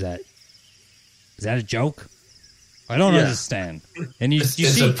 What is that? Is that a joke? I don't understand. And you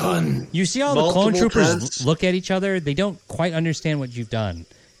see a pun. You see all the clone troopers look at each other. They don't quite understand what you've done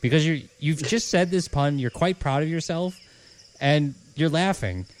because you've just said this pun. You're quite proud of yourself, and you're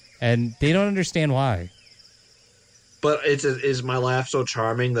laughing, and they don't understand why. But is my laugh so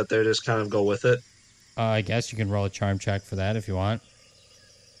charming that they just kind of go with it? I guess you can roll a charm check for that if you want.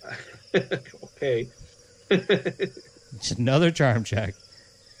 Okay. Just another charm check.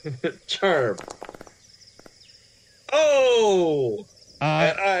 Charm. Oh!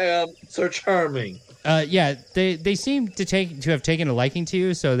 I am so charming. Yeah, they seem to have taken a liking to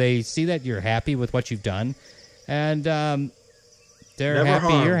you, so they see that you're happy with what you've done, and they're Never happy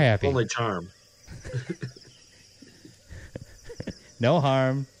harm, you're happy. Only charm. No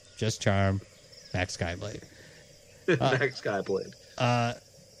harm, just charm. Max Skyblade. Max Skyblade.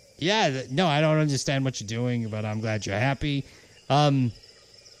 Yeah, no, I don't understand what you're doing, but I'm glad you're happy. But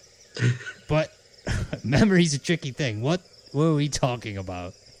memory's a tricky thing. What were we talking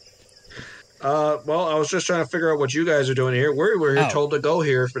about? Well, I was just trying to figure out what you guys are doing here. We're here told to go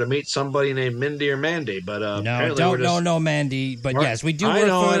here to meet somebody named Mindy or Mandy, but no, don't know Mandy. But yes, we do. We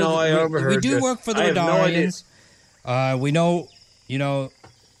do work for the Radarians. We know, you know,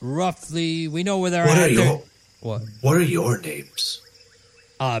 roughly. We know where they're at. What are your names?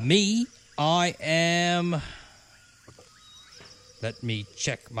 Me. I am. Let me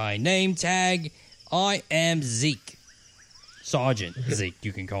check my name tag. I am Zeke. Sergeant Zeke,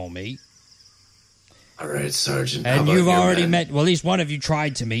 you can call me. All right, Sergeant. And you've already met, well, at least one of you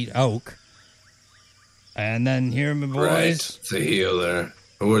tried to meet Oak. And then here, my boys. Right, the healer.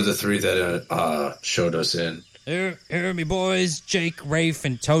 Who were the three that showed us in? Here are my boys, Jake, Rafe,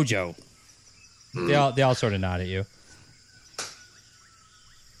 and Tojo. They all sort of nod at you.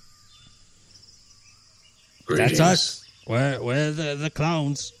 Greetings. That's us. We're the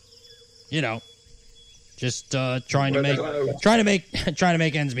clones. You know, just trying to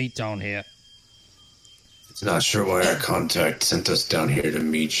make ends meet down here. Not sure why our contact sent us down here to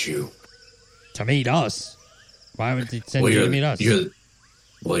meet you. To meet us? Why would they send you to meet us? You're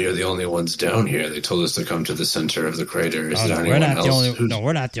the only ones down here. They told us to come to the center of the crater. We're not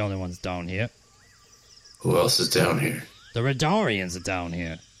the only ones down here. Who else is down here? The Radarians are down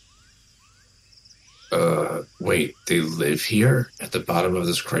here. Wait, they live here at the bottom of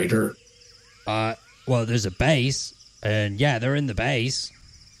this crater? Well, there's a base, and yeah, they're in the base.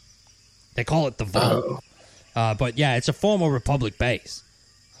 They call it the Vault. But yeah, it's a former Republic base.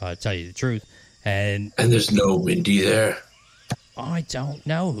 To tell you the truth, and there's no Mindy there. I don't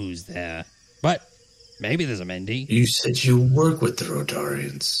know who's there, but maybe there's a Mindy. You said you work with the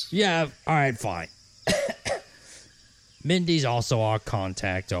Radarians. Yeah, all right, fine. Mindy's also our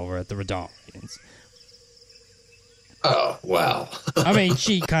contact over at the Radarians. Oh, wow. I mean,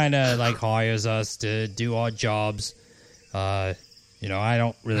 she kind of like hires us to do our jobs. You know, I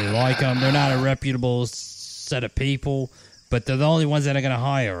don't really like them. They're not a reputable set of people, but they're the only ones that are going to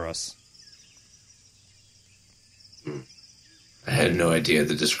hire us. I had no idea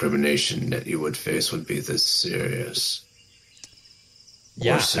the discrimination that you would face would be this serious.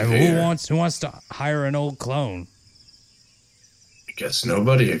 Yeah, and who wants to hire an old clone? I guess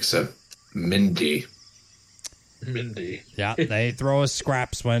nobody except Mandi. Yeah, they throw us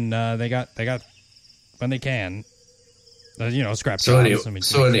scraps when they can. Scraps.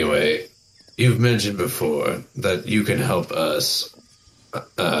 So anyway, you've mentioned before that you can help us.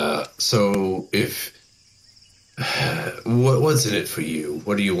 So if what's in it for you?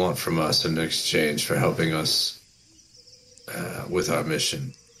 What do you want from us in exchange for helping us with our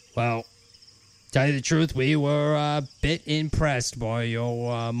mission? Well, tell you the truth, we were a bit impressed by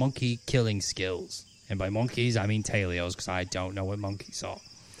your monkey killing skills. And by monkeys, I mean Thaelos, because I don't know what monkeys are.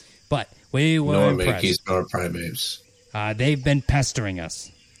 But we were impressed. Nor monkeys, nor primates. They've been pestering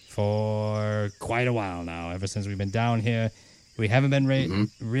us for quite a while now. Ever since we've been down here, we haven't been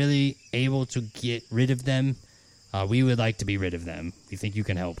really able to get rid of them. We would like to be rid of them. You think you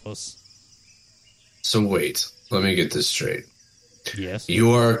can help us? So wait, let me get this straight. Yes.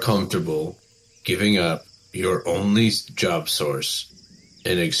 You are comfortable giving up your only job source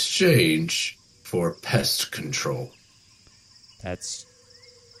in exchange for pest control. That's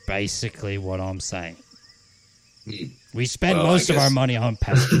basically what I'm saying. We spend Well, most of our money on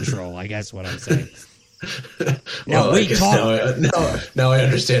pest control, I guess what I'm saying. Now I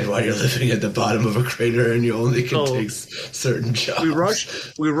understand why you're living at the bottom of a crater and you only can take certain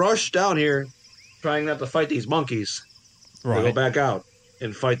jobs. We rushed down here trying not to fight these monkeys. Right. We go back out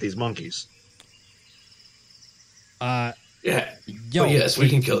and fight these monkeys. Yeah. Yes, we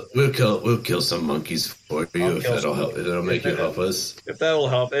can kill. We'll kill some monkeys for you if that'll help. If that'll make you help us. If that'll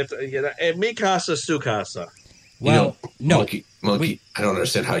help. If mi casa, su casa. Well, no. Monkey. I don't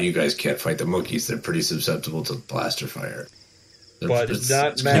understand how you guys can't fight the monkeys. They're pretty susceptible to blaster fire. But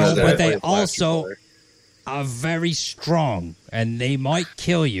they also are very strong, and they might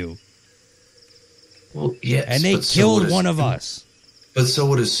kill you. Well, yes. And they killed one of us. But so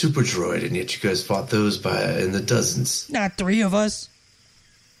would a super droid, and yet you guys fought those in the dozens. Not 3 of us.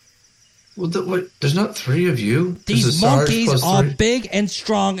 Well, there's not 3 of you? These monkeys are big and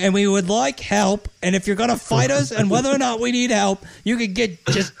strong, and we would like help. And if you're going to fight us, and whether or not we need help, you can get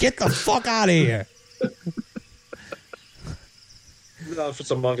the fuck out of here. For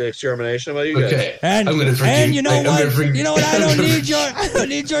some monkey extermination, about you guys. Okay, and I'm going to forgive. And you know what? You know what? I don't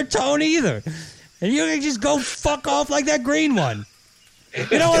need your tone either. And you can just go fuck off like that green one.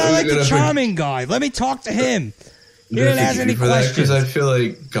 You know what? I like the charming guy. Let me talk to him. He didn't ask any questions. Because I feel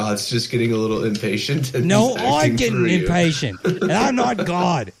like God's just getting a little impatient. No, I'm getting impatient. And I'm not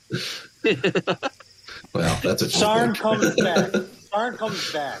God. Well, that's a Sarn comes back. Sarn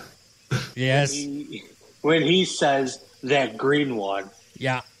comes back. Yes. When he says that green one.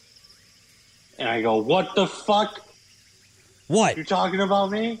 Yeah. And I go, what the fuck? What? You're talking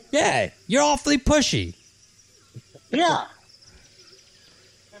about me? Yeah. You're awfully pushy. Yeah. I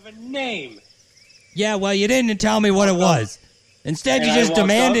have a name. Yeah, well, you didn't tell me what it was. Instead, you just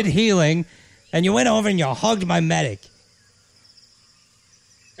demanded healing, and you went over and you hugged my medic.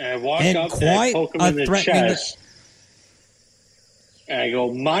 And I walked up and I poke him in the chest. And I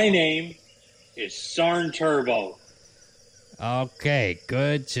go, my name is Sarn Turbo. Okay,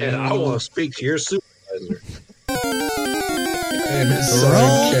 good to... And I want to speak to your supervisor.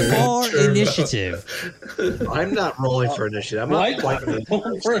 Roll for initiative. I'm not rolling for initiative. I'm not fighting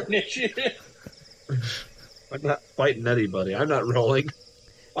for initiative. I'm not fighting anybody. I'm not rolling.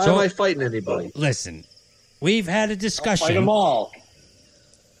 Why am I fighting anybody? Listen, we've had a discussion. Fight them all.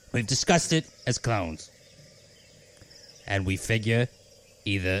 We've discussed it as clones. And we figure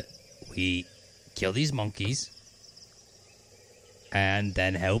either we kill these monkeys and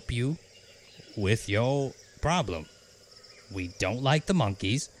then help you with your problem. We don't like the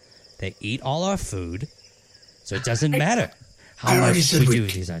monkeys. They eat all our food. So it doesn't matter how much we do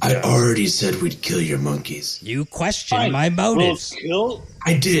these. I already said we'd kill your monkeys. You questioned my motives.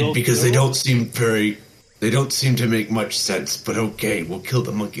 I did because they don't seem to make much sense. But okay, we'll kill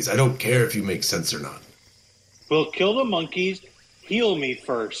the monkeys. I don't care if you make sense or not. We'll kill the monkeys. Heal me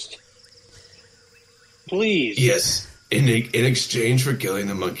first. Please. Yes. In exchange for killing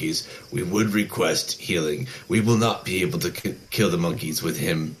the monkeys, we would request healing. We will not be able to kill the monkeys with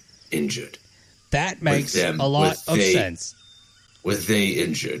him injured. That makes a lot of sense. With they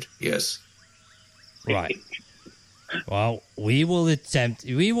injured, yes. Right. Well, we will attempt.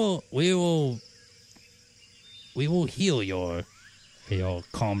 We will heal your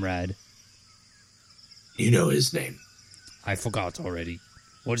comrade. You know his name. I forgot already.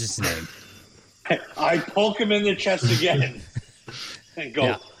 What is his name? I poke him in the chest again and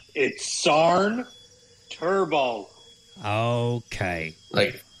go, It's Sarn Turbo. Okay.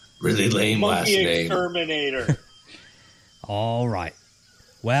 Like, really lame last Monkey name. Exterminator. All right.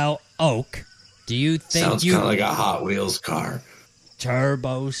 Well, Oak, do you think Sounds kind of like a Hot Wheels car.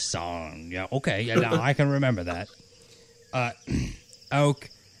 Turbo Song? Yeah, okay. Yeah, now I can remember that. Oak,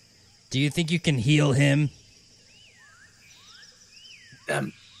 do you think you can heal him?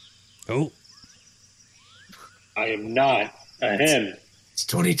 Oh. I am not a him. It's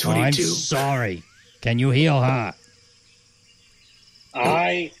Oh, I'm 2022. sorry. Can you heal her?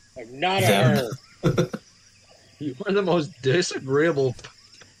 I am not a Them. her. You are the most disagreeable.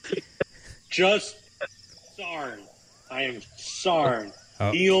 Just Sarn. I am Sarn.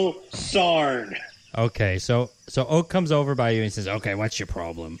 Oh. Heal Sarn. Okay, so Oak comes over by you and says, "Okay, what's your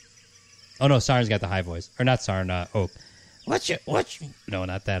problem?" Oh no, Sarn's got the high voice, or not Sarn, Oak. No,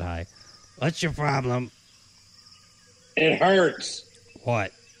 not that high. What's your problem? It hurts.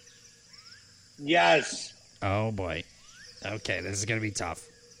 What? Yes. Oh boy. Okay, this is gonna be tough.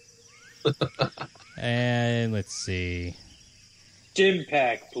 And let's see. Stim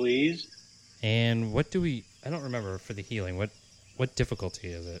pack, please. And what do we? I don't remember for the healing. What difficulty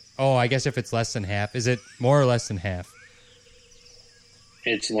is it? Oh, I guess if it's less than half, is it more or less than half?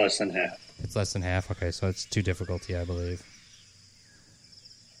 It's less than half. It's less than half. Okay, so it's 2 difficulty, I believe.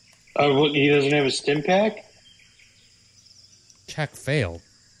 He doesn't have a stim pack? Check failed.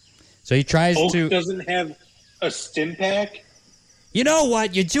 So he tries Oak to. doesn't have a stim pack? You know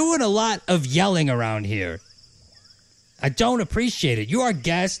what? You're doing a lot of yelling around here. I don't appreciate it. You are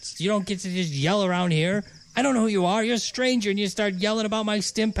guests. You don't get to just yell around here. I don't know who you are. You're a stranger, and you start yelling about my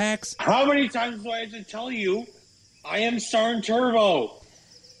stim packs. How many times do I have to tell you? I am Sarn Turbo.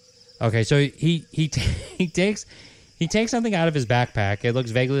 Okay, so he takes something out of his backpack. It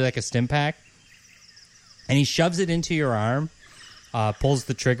looks vaguely like a stim pack, and he shoves it into your arm, pulls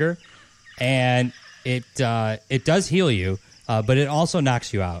the trigger, and it does heal you, but it also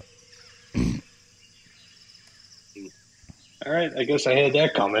knocks you out. All right, I guess I had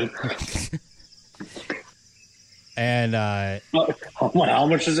that coming. And how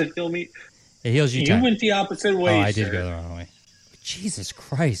much does it heal me? it heals you. You 10. went the opposite way. Oh, I did sir. go the wrong way. Jesus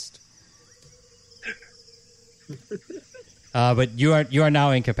Christ! But you are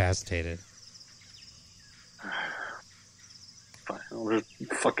now incapacitated. Fine, I'll just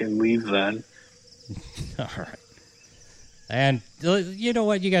fucking leave then. All right. And you know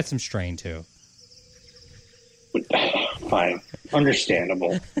what? You got some strain too. Fine,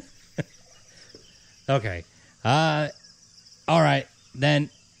 understandable. Okay. All right. Then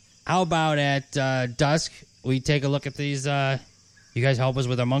how about at dusk we take a look at these? You guys help us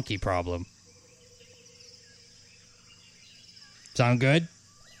with a monkey problem. Sound good?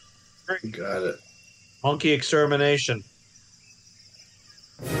 Got it. Monkey extermination.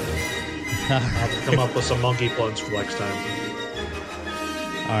 I'll have to come up with some monkey puns for next time.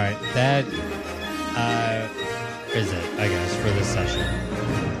 All right. That is it, I guess, for this session.